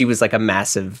she was like a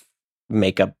massive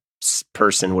makeup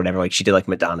person, whatever. Like she did like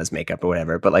Madonna's makeup or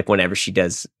whatever. But like whenever she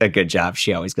does a good job,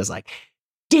 she always goes like,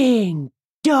 ding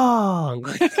dong.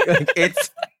 like it's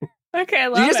okay. I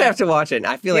love you just it. have to watch it. And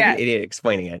I feel like an idiot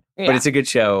explaining it, but it's a good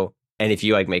show. And if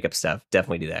you like makeup stuff,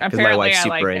 definitely do that, because my wife's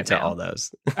super into all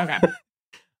those. Okay.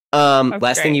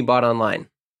 Last thing you bought online.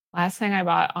 Last thing I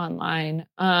bought online.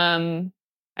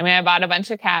 I bought a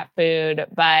bunch of cat food,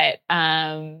 but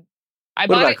what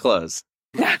about clothes?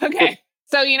 Okay.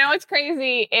 So what's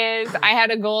crazy is I had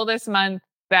a goal this month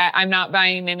that I'm not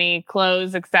buying any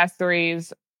clothes,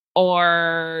 accessories,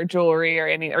 or jewelry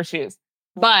or shoes.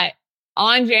 But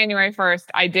on January 1st,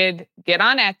 I did get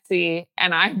on Etsy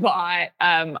and I bought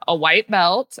a white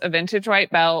belt, a vintage white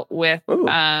belt with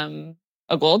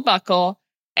a gold buckle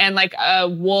and like a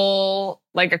wool,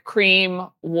 like a cream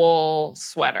wool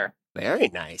sweater. Very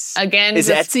nice. Again, is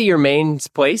Etsy your main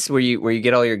place where you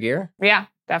get all your gear? Yeah,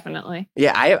 definitely.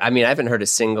 Yeah, I haven't heard a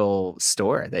single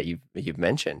store that you've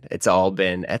mentioned. It's all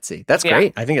been Etsy. That's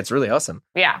great. I think it's really awesome.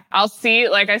 Yeah, I'll see.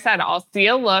 Like I said, I'll see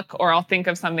a look, or I'll think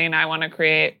of something I want to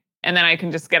create, and then I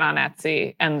can just get on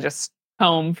Etsy and just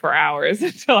home for hours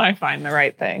until I find the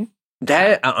right thing.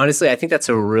 That honestly, I think that's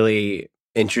a really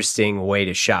interesting way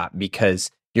to shop, because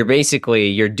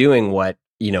you're doing what,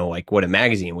 like what a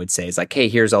magazine would say is like, hey,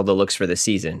 here's all the looks for the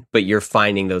season, but you're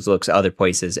finding those looks other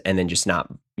places and then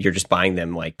you're just buying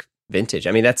them like vintage.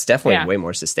 I mean, that's definitely way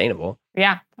more sustainable.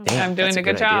 Yeah. Damn, I'm doing a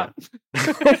good job.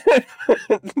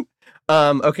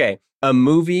 Okay. A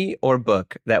movie or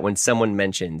book that when someone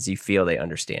mentions, you feel they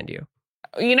understand you.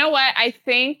 You know what? I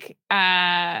think,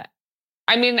 I'm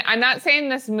not saying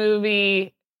this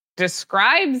movie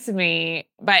describes me,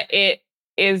 but it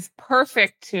is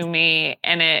perfect to me.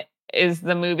 And it is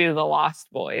the movie The Lost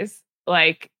Boys.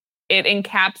 Like, it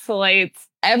encapsulates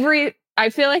I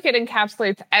feel like it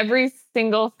encapsulates every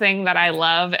single thing that I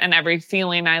love and every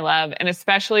feeling I love. And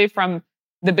especially from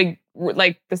the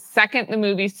second the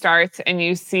movie starts and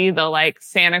you see the like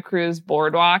Santa Cruz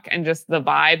boardwalk and just the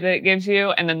vibe that it gives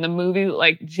you. And then the movie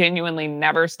like genuinely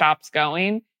never stops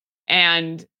going.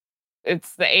 And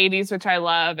it's the 80s, which I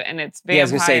love, and it's vampires. Yeah, I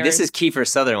was going to say, this is Kiefer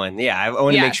Sutherland. Yeah, I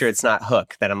want to make sure it's not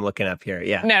Hook that I'm looking up here.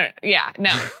 Yeah. No.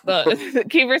 The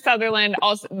Kiefer Sutherland,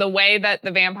 also the way that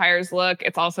the vampires look,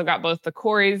 it's also got both the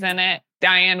Coreys in it.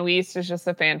 Diane Wiest is just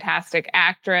a fantastic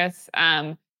actress.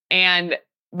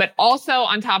 But also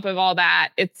on top of all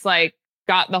that, it's like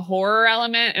got the horror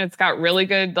element, and it's got really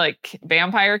good like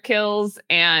vampire kills,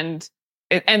 and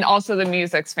also the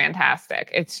music's fantastic.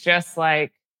 It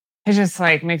just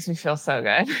makes me feel so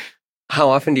good. How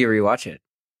often do you rewatch it?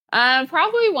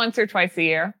 Probably once or twice a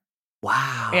year.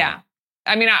 Wow. Yeah.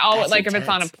 I mean, I'll like intense. If it's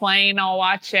on a plane, I'll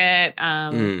watch it.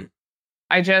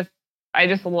 I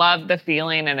just love the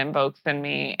feeling it invokes in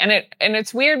me. And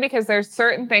it's weird because there's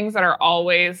certain things that are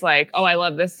always like, oh, I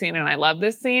love this scene and I love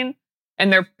this scene.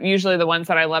 And they're usually the ones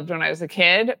that I loved when I was a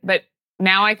kid. But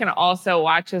now I can also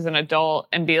watch as an adult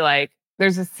and be like,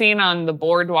 there's a scene on the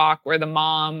boardwalk where the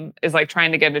mom is like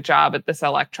trying to get a job at this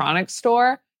electronics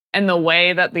store. And the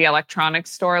way that the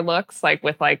electronics store looks like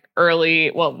with like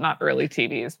not early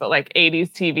TVs, but like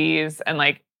 80s TVs and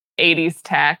like 80s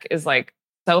tech is like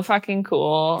so fucking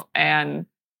cool. And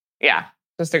yeah,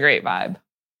 just a great vibe.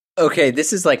 Okay,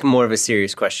 this is like more of a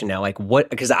serious question now. Like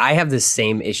because I have the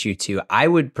same issue too. I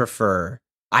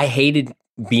hated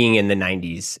being in the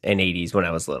 90s and 80s when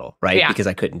I was little, right? Yeah. Because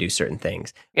I couldn't do certain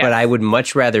things. Yes. But I would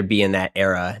much rather be in that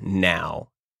era now,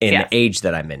 in Yes. the age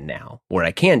that I'm in now, where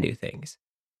I can do things.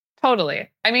 Totally.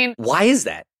 I mean, why is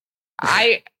that?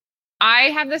 I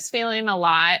have this feeling a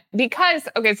lot because,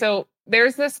 okay, so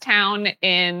there's this town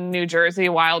in New Jersey,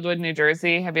 Wildwood, New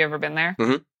Jersey. Have you ever been there?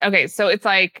 Mm-hmm. Okay, so it's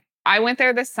like, I went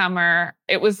there this summer.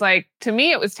 It was like, to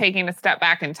me, it was taking a step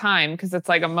back in time because it's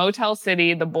like a Motel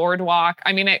City, the boardwalk.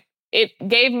 I mean, it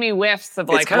gave me whiffs of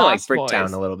like it's kind of like Bricktown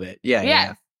Bricktown a little bit. Yeah.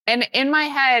 Yeah. And in my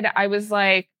head, I was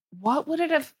like, what would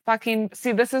it have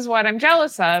see, this is what I'm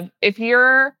jealous of. If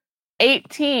you're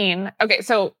 18, okay,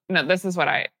 so no, this is what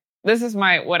I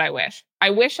wish.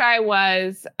 I wish I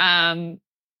was,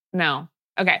 no.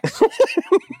 Okay.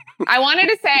 I wanted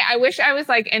to say, I wish I was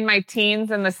like in my teens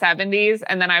in the 70s.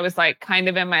 And then I was like kind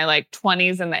of in my like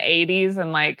 20s in the 80s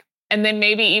and like, and then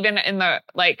maybe even in the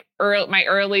like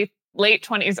late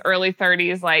 20s, early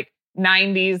 30s, like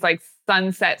 90s, like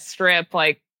Sunset Strip,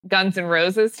 like Guns N'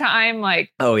 Roses time.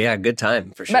 Like, oh yeah, good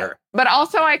time for sure. But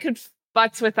also I could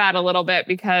futz with that a little bit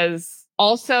because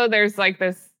also there's like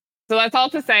this. So that's all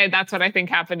to say, that's what I think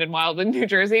happened in Wildwood, New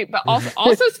Jersey. But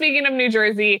also speaking of New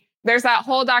Jersey, there's that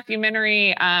whole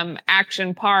documentary,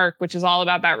 Action Park, which is all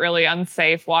about that really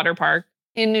unsafe water park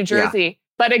in New Jersey. Yeah.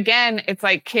 But again, it's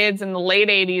like kids in the late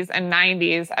 80s and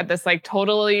 90s at this like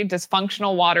totally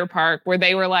dysfunctional water park where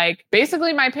they were like,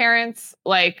 basically my parents,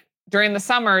 like during the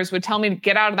summers would tell me to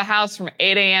get out of the house from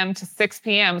 8 a.m. to 6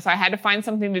 p.m. So I had to find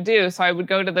something to do. So I would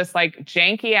go to this like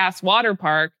janky ass water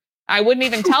park. I wouldn't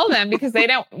even tell them because they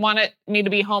don't want me to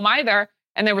be home either.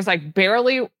 And there was like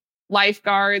barely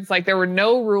lifeguards. Like there were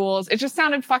no rules. It just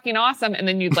sounded fucking awesome. And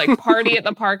then you'd like party at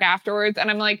the park afterwards. And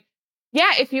I'm like,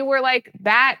 yeah, if you were like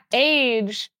that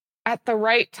age at the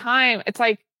right time, it's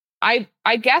like, I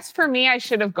guess for me, I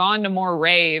should have gone to more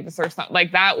raves or something.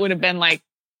 Like that would have been like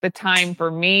the time for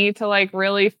me to like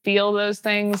really feel those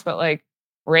things. But like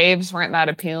raves weren't that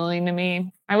appealing to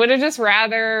me. I would have just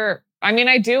rather, I mean,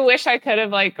 I do wish I could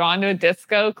have like gone to a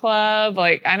disco club.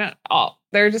 Like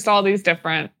there are just all these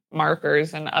different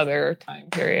markers and other time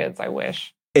periods. I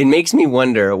wish. It makes me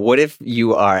wonder, what if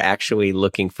you are actually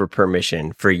looking for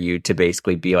permission for you to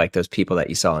basically be like those people that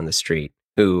you saw on the street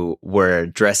who were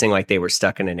dressing like they were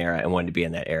stuck in an era and wanted to be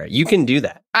in that era? You can do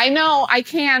that. I know I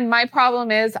can. My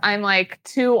problem is I'm like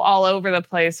too all over the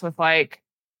place with like,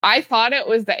 I thought it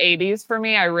was the 80s for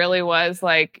me. I really was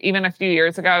like, even a few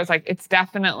years ago, I was like, it's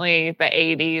definitely the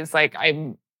 80s. Like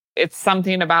it's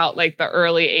something about like the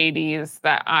early 80s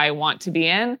that I want to be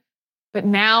in. But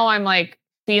now I'm like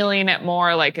feeling it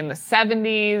more like in the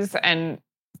 70s. And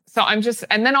so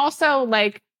and then also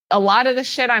like a lot of the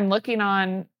shit I'm looking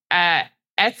on at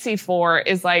Etsy for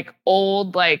is like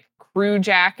old, like crew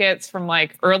jackets from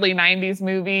like early 90s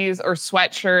movies or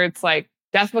sweatshirts, like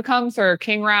Death Becomes Her,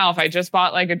 King Ralph. I just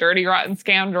bought like a Dirty Rotten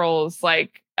Scoundrels,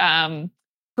 like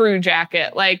crew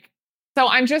jacket. Like, so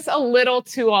I'm just a little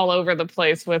too all over the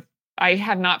place with, I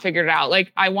have not figured it out.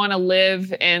 Like I want to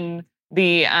live in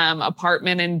the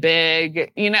apartment in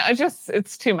Big,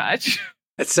 it's too much.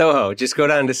 At Soho, just go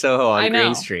down to Soho on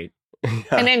Green Street.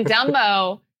 And in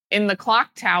Dumbo, in the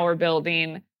clock tower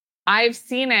building, I've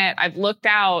seen it. I've looked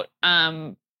out.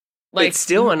 Like it's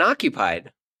still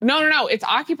unoccupied. No. It's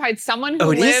occupied. Someone who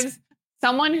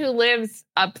lives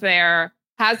up there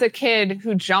has a kid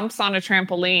who jumps on a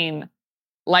trampoline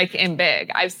like in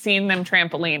Big. I've seen them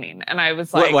trampolining. And I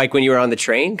was like... What, like when you were on the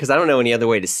train? Because I don't know any other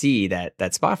way to see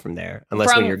that spot from there.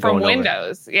 Unless when you're going from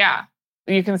windows. Over. Yeah.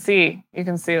 You can see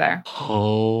there.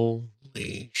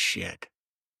 Holy shit.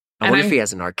 I wonder if he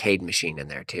has an arcade machine in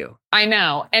there too. I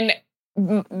know. And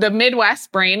the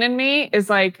Midwest brain in me is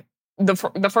like,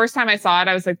 the first time I saw it,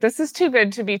 I was like, this is too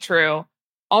good to be true.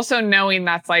 Also knowing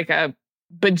that's like a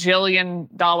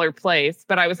bajillion-dollar place.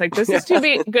 But I was like, this is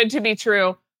too good to be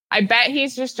true. I bet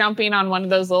he's just jumping on one of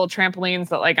those little trampolines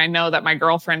that like I know that my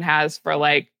girlfriend has for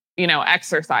like,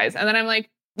 exercise. And then I'm like,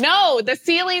 no, the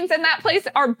ceilings in that place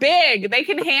are big. They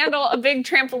can handle a big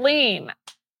trampoline.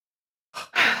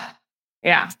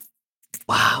 Yeah.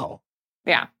 Wow.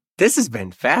 Yeah. This has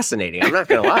been fascinating. I'm not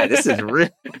going to lie. This is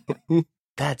really...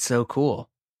 That's so cool.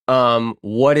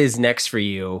 What is next for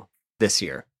you this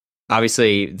year?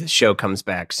 Obviously, the show comes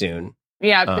back soon.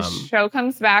 Yeah, the show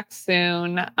comes back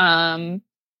soon.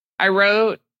 I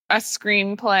wrote a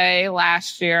screenplay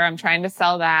last year. I'm trying to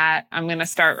sell that. I'm going to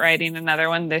start writing another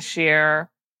one this year.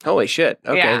 Holy shit.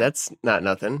 Okay, That's not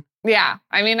nothing. Yeah.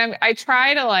 I mean, I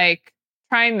try to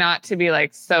try not to be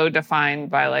like so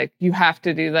defined by like, you have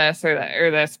to do this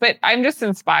or this, but I'm just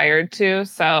inspired to.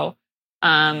 So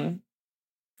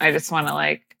I just want to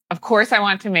like of course I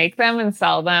want to make them and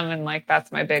sell them. And like,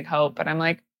 that's my big hope. But I'm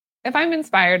like, if I'm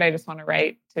inspired, I just want to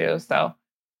write too. So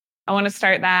I want to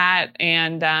start that.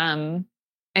 And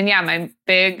yeah,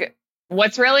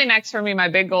 what's really next for me, my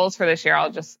big goals for this year,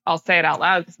 I'll say it out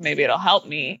loud because maybe it'll help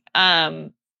me.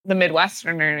 The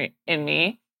Midwesterner in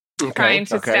me. I'm trying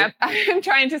to step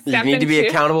You need to be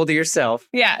accountable to yourself.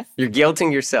 Yes. You're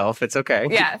guilting yourself. It's okay.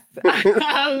 Yes.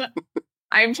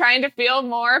 I'm trying to feel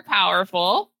more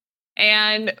powerful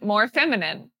and more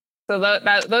feminine. So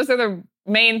those are the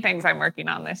main things I'm working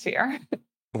on this year.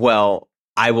 Well,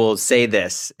 I will say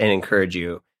this and encourage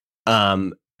you.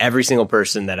 Every single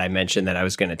person that I mentioned that I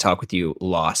was going to talk with you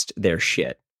lost their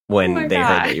shit when they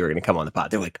heard that you were going to come on the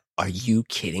pod. They're like, are you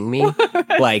kidding me?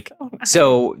 Like, so, nice.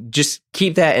 So just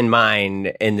keep that in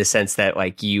mind in the sense that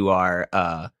like you are,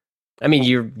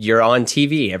 you're on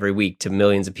TV every week to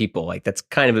millions of people. Like that's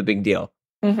kind of a big deal.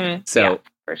 Mm-hmm. So yeah,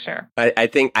 for sure. I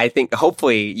think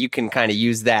hopefully you can kind of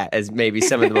use that as maybe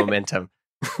some of the momentum.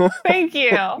 Thank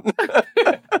you.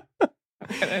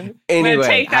 Anyway, I'm gonna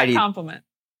take that compliment.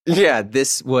 Yeah,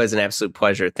 this was an absolute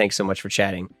pleasure. Thanks so much for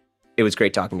chatting. It was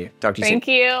great talking to you. Talk to you soon. Thank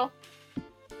you.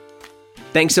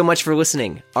 Thanks so much for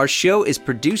listening. Our show is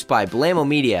produced by Blamo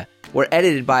Media. We're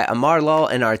edited by Amar Lal,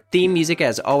 and our theme music,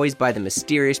 as always, by the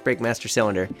mysterious Breakmaster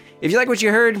Cylinder. If you like what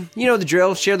you heard, you know the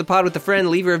drill. Share the pod with a friend,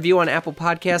 leave a review on Apple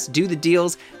Podcasts, do the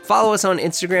deals, follow us on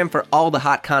Instagram for all the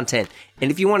hot content.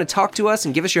 And if you want to talk to us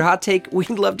and give us your hot take, we'd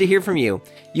love to hear from you.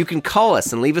 You can call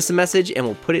us and leave us a message, and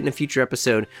we'll put it in a future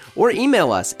episode, or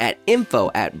email us at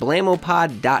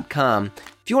info@blamopod.com.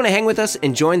 If you want to hang with us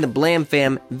and join the Blam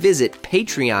fam, visit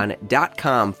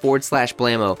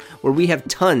patreon.com/Blamo, where we have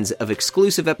tons of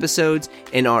exclusive episodes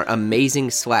in our amazing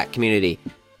Slack community.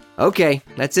 Okay,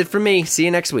 that's it for me. See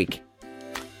you next week.